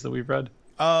genre-wise that we've read?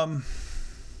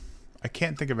 I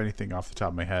can't think of anything off the top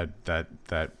of my head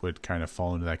that would kind of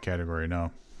fall into that category,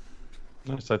 no.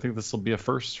 So I think this will be a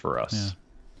first for us. Yeah.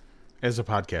 As a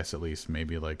podcast, at least,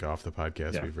 maybe like off the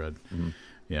podcast we've read. Mm-hmm.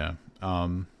 Yeah.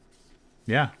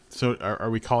 Yeah. So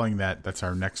are we calling that's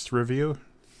our next review?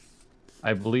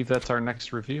 I believe that's our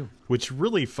next review. Which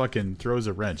really fucking throws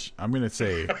a wrench. I'm going to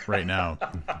say right now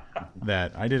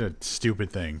that I did a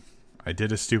stupid thing. I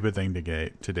did a stupid thing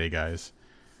today, guys.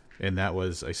 And that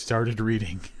was I started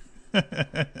reading.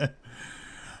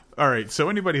 All right. So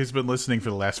anybody who's been listening for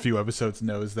the last few episodes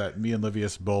knows that me and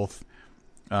Livius both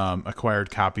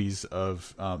acquired copies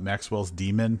of Maxwell's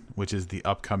Demon, which is the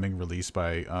upcoming release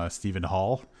by Stephen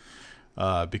Hall,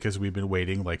 because we've been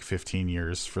waiting like 15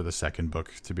 years for the second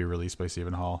book to be released by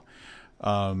Stephen Hall.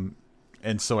 And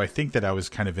so I think that I was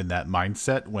kind of in that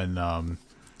mindset when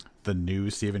the new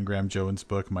Stephen Graham Jones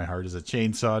book, My Heart is a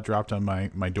Chainsaw, dropped on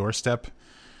my doorstep.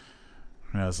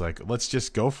 And I was like, let's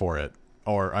just go for it.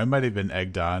 Or I might have been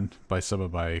egged on by some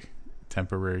of my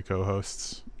temporary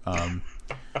co-hosts.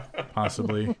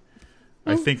 Possibly.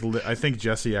 I think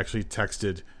Jesse actually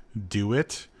texted "do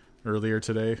it" earlier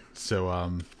today, so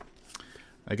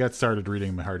I got started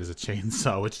reading My Heart is a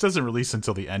Chainsaw, which doesn't release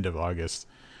until the end of August,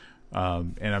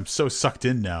 and I'm so sucked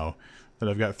in now that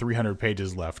I've got 300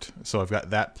 pages left, so I've got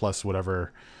that plus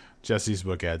whatever Jesse's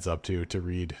book adds up to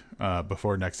read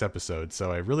before next episode.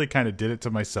 So I really kind of did it to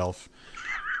myself.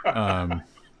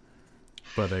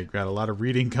 But I got a lot of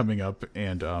reading coming up,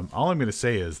 and all I'm going to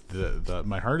say is the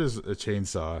My Heart is a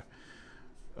Chainsaw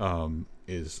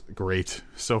is great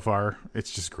so far.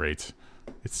 It's just great.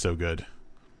 It's so good.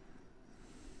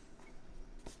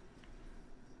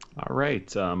 All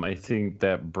right. I think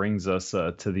that brings us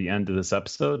to the end of this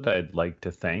episode. I'd like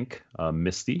to thank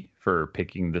Misty for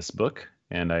picking this book,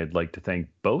 and I'd like to thank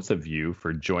both of you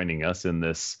for joining us in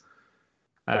this.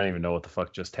 I don't even know what the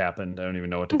fuck just happened. I don't even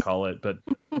know what to call it, but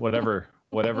whatever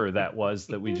that was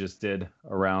that we just did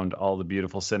around All the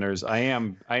Beautiful Sinners. I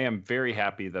am very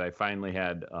happy that I finally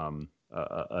had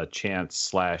a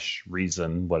chance /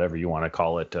 reason, whatever you want to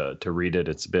call it, to read it.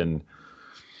 It's been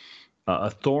a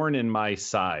thorn in my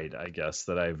side, I guess,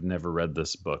 that I've never read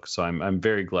this book. So I'm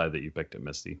very glad that you picked it,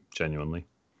 Misty. Genuinely.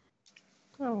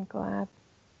 I'm glad.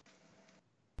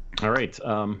 All right.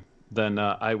 Then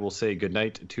I will say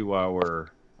goodnight to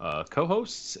our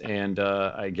co-hosts. And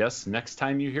I guess next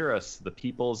time you hear us, The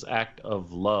People's Act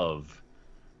of Love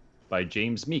by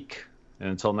James Meek. And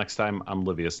until next time, I'm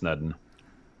Livia Snedden.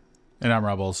 And I'm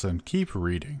Rob Olson. Keep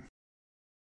reading.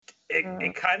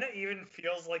 It kind of even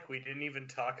feels like we didn't even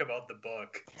talk about the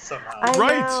book somehow. I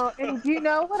Right. know. And do you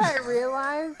know what I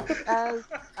realized as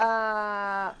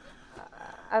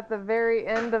at the very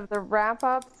end of the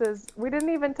wrap-ups is we didn't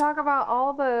even talk about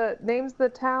all the names of the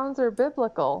towns are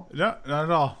biblical. No, not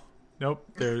at all. Nope.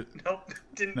 Nope,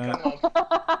 didn't No. come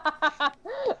up.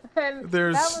 And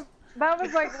There's- that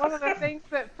was like one of the things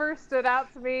that first stood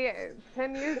out to me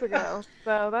 10 years ago.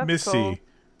 So that's Missy, cool.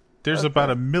 there's Okay. about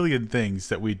a million things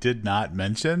that we did not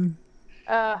mention.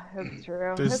 It's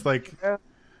true. There's It's like true.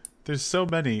 there's so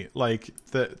many, like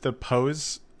the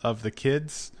pose of the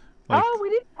kids. Like Oh, we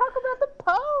didn't talk about the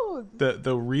pose.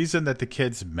 the reason that the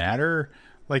kids matter.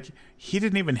 Like he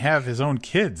didn't even have his own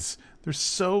kids. There's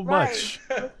so much.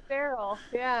 Right. With Daryl.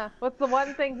 Yeah. What's the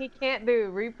one thing he can't do?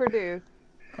 Reproduce.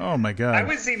 Oh my god. I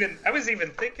was even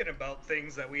thinking about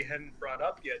things that we hadn't brought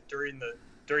up yet during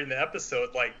the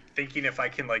episode, like thinking if I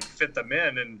can like fit them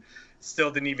in, and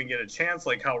still didn't even get a chance.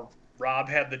 Like how Rob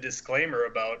had the disclaimer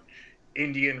about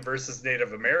Indian versus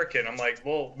Native American. I'm like,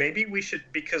 well, maybe we should,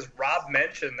 because Rob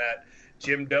mentioned that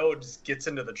Jim Doe just gets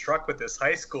into the truck with this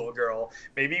high school girl.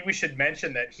 Maybe we should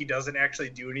mention that he doesn't actually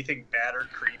do anything bad or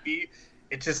creepy.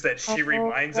 It's just that she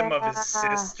reminds him of his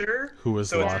sister, Who was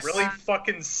so lost. it's really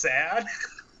fucking sad.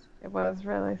 It was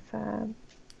really sad.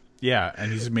 Yeah,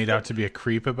 and he's made out to be a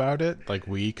creep about it, like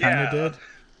we kind of did.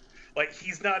 Like,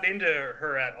 he's not into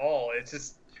her at all. It's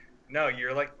just, no,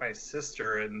 you're like my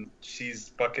sister, and she's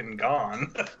fucking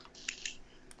gone.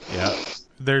 Yeah,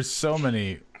 there's so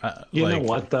many. You know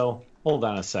what, though? Hold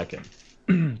on a second.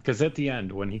 Because at the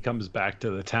end, when he comes back to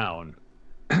the town,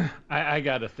 I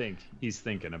got to think he's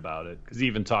thinking about it. Because he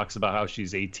even talks about how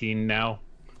she's 18 now.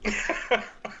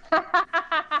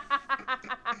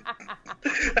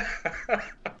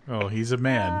 Oh, he's a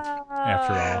man,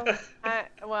 after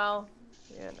all. Well,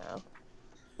 you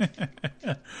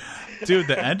know. Dude,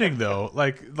 the ending though,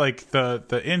 like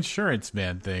the insurance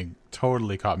man thing,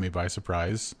 totally caught me by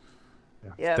surprise.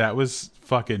 Yeah. That was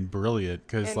fucking brilliant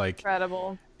because like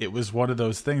Incredible. it was one of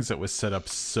those things that was set up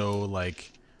so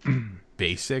like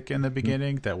basic in the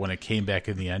beginning that when it came back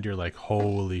in the end, you're like,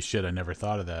 holy shit, I never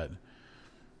thought of that.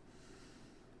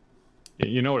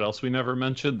 You know what else we never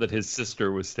mentioned? That his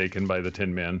sister was taken by the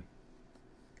Tin Man.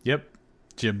 Yep,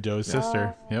 Jim Doe's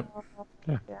sister. Yep.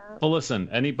 Yeah. Well, listen,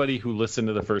 anybody who listened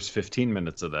to the first 15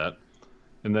 minutes of that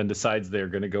and then decides they're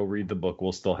going to go read the book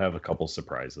will still have a couple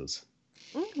surprises.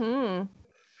 Mm-hmm.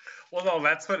 Well, no,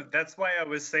 that's why I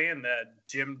was saying that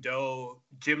Jim Doe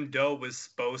was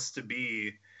supposed to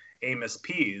be Amos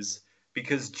Pease,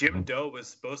 because Jim Doe was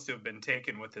supposed to have been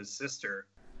taken with his sister.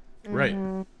 Right.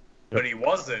 But he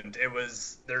wasn't. It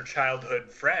was their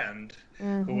childhood friend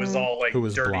who was all like Who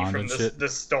was dirty blonde from and shit. the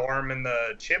storm and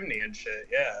the chimney and shit.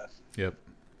 Yeah. Yep.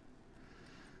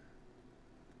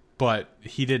 But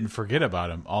he didn't forget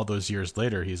about him. All those years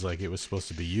later, he's like, it was supposed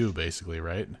to be you, basically,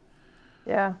 right?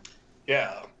 Yeah.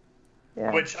 Yeah.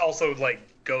 Yeah. Which also like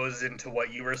goes into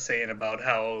what you were saying about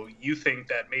how you think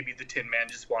that maybe the Tin Man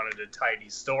just wanted a tidy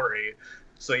story.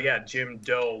 So yeah, Jim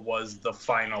Doe was the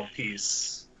final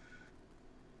piece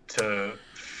to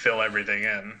fill everything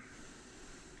in.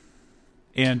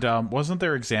 And wasn't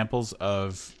there examples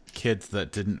of kids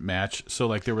that didn't match? So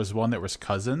like there was one that was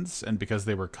cousins, and because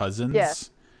they were cousins, Yeah.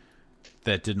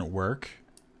 that didn't work.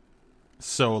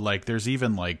 So like there's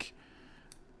even like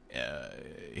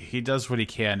he does what he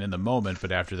can in the moment, but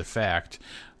after the fact.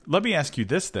 Let me ask you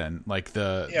this then, like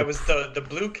it was the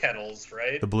Blue Kettles,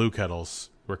 right? the Blue Kettles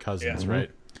were cousins, Yeah.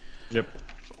 right? Yep.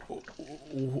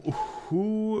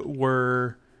 Who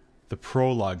were the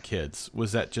prologue kids?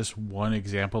 Was that just one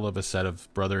example of a set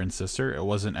of brother and sister? It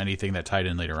wasn't anything that tied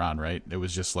in later on, right? It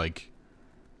was just like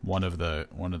one of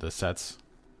the sets.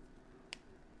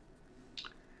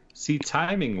 See,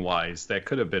 timing wise, that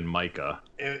could have been Micah.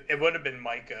 It would have been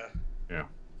Micah. Yeah.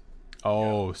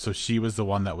 Oh, so she was the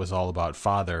one that was all about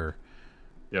father.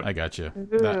 Yep. I got you.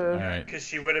 Ugh. All right. Because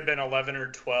she would have been 11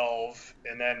 or 12,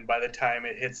 and then by the time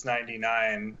it hits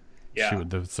 99,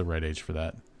 That's the right age for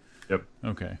that. Yep.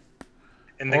 Okay.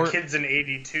 And the kids in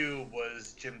 82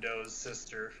 was Jim Doe's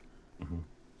sister. Mm-hmm.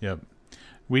 Yep.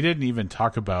 We didn't even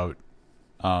talk about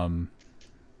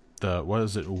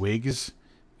wigs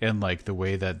and like the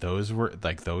way that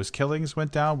those killings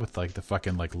went down with like the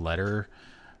fucking like letter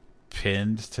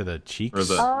pinned to the cheeks. To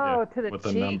the with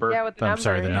cheek. the number. Yeah, with the I'm number.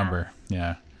 sorry, the yeah. number.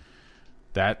 Yeah.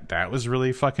 That was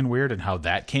really fucking weird, and how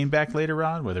that came back later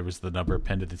on, where there was the number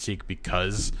pinned to the cheek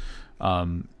because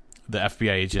the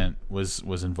FBI agent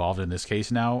was involved in this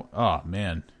case now. Oh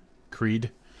man.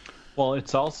 Creed. Well,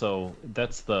 it's also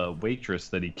that's the waitress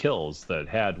that he kills that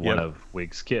had one Yep. of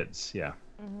Wig's kids. Yeah.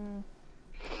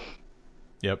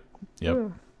 Yep.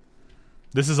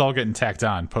 This is all getting tacked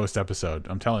on post episode.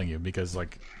 I'm telling you, because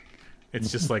like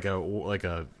it's just like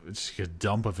a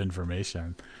dump of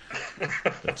information.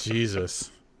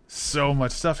 Jesus, so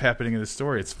much stuff happening in this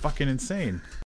story. It's fucking insane.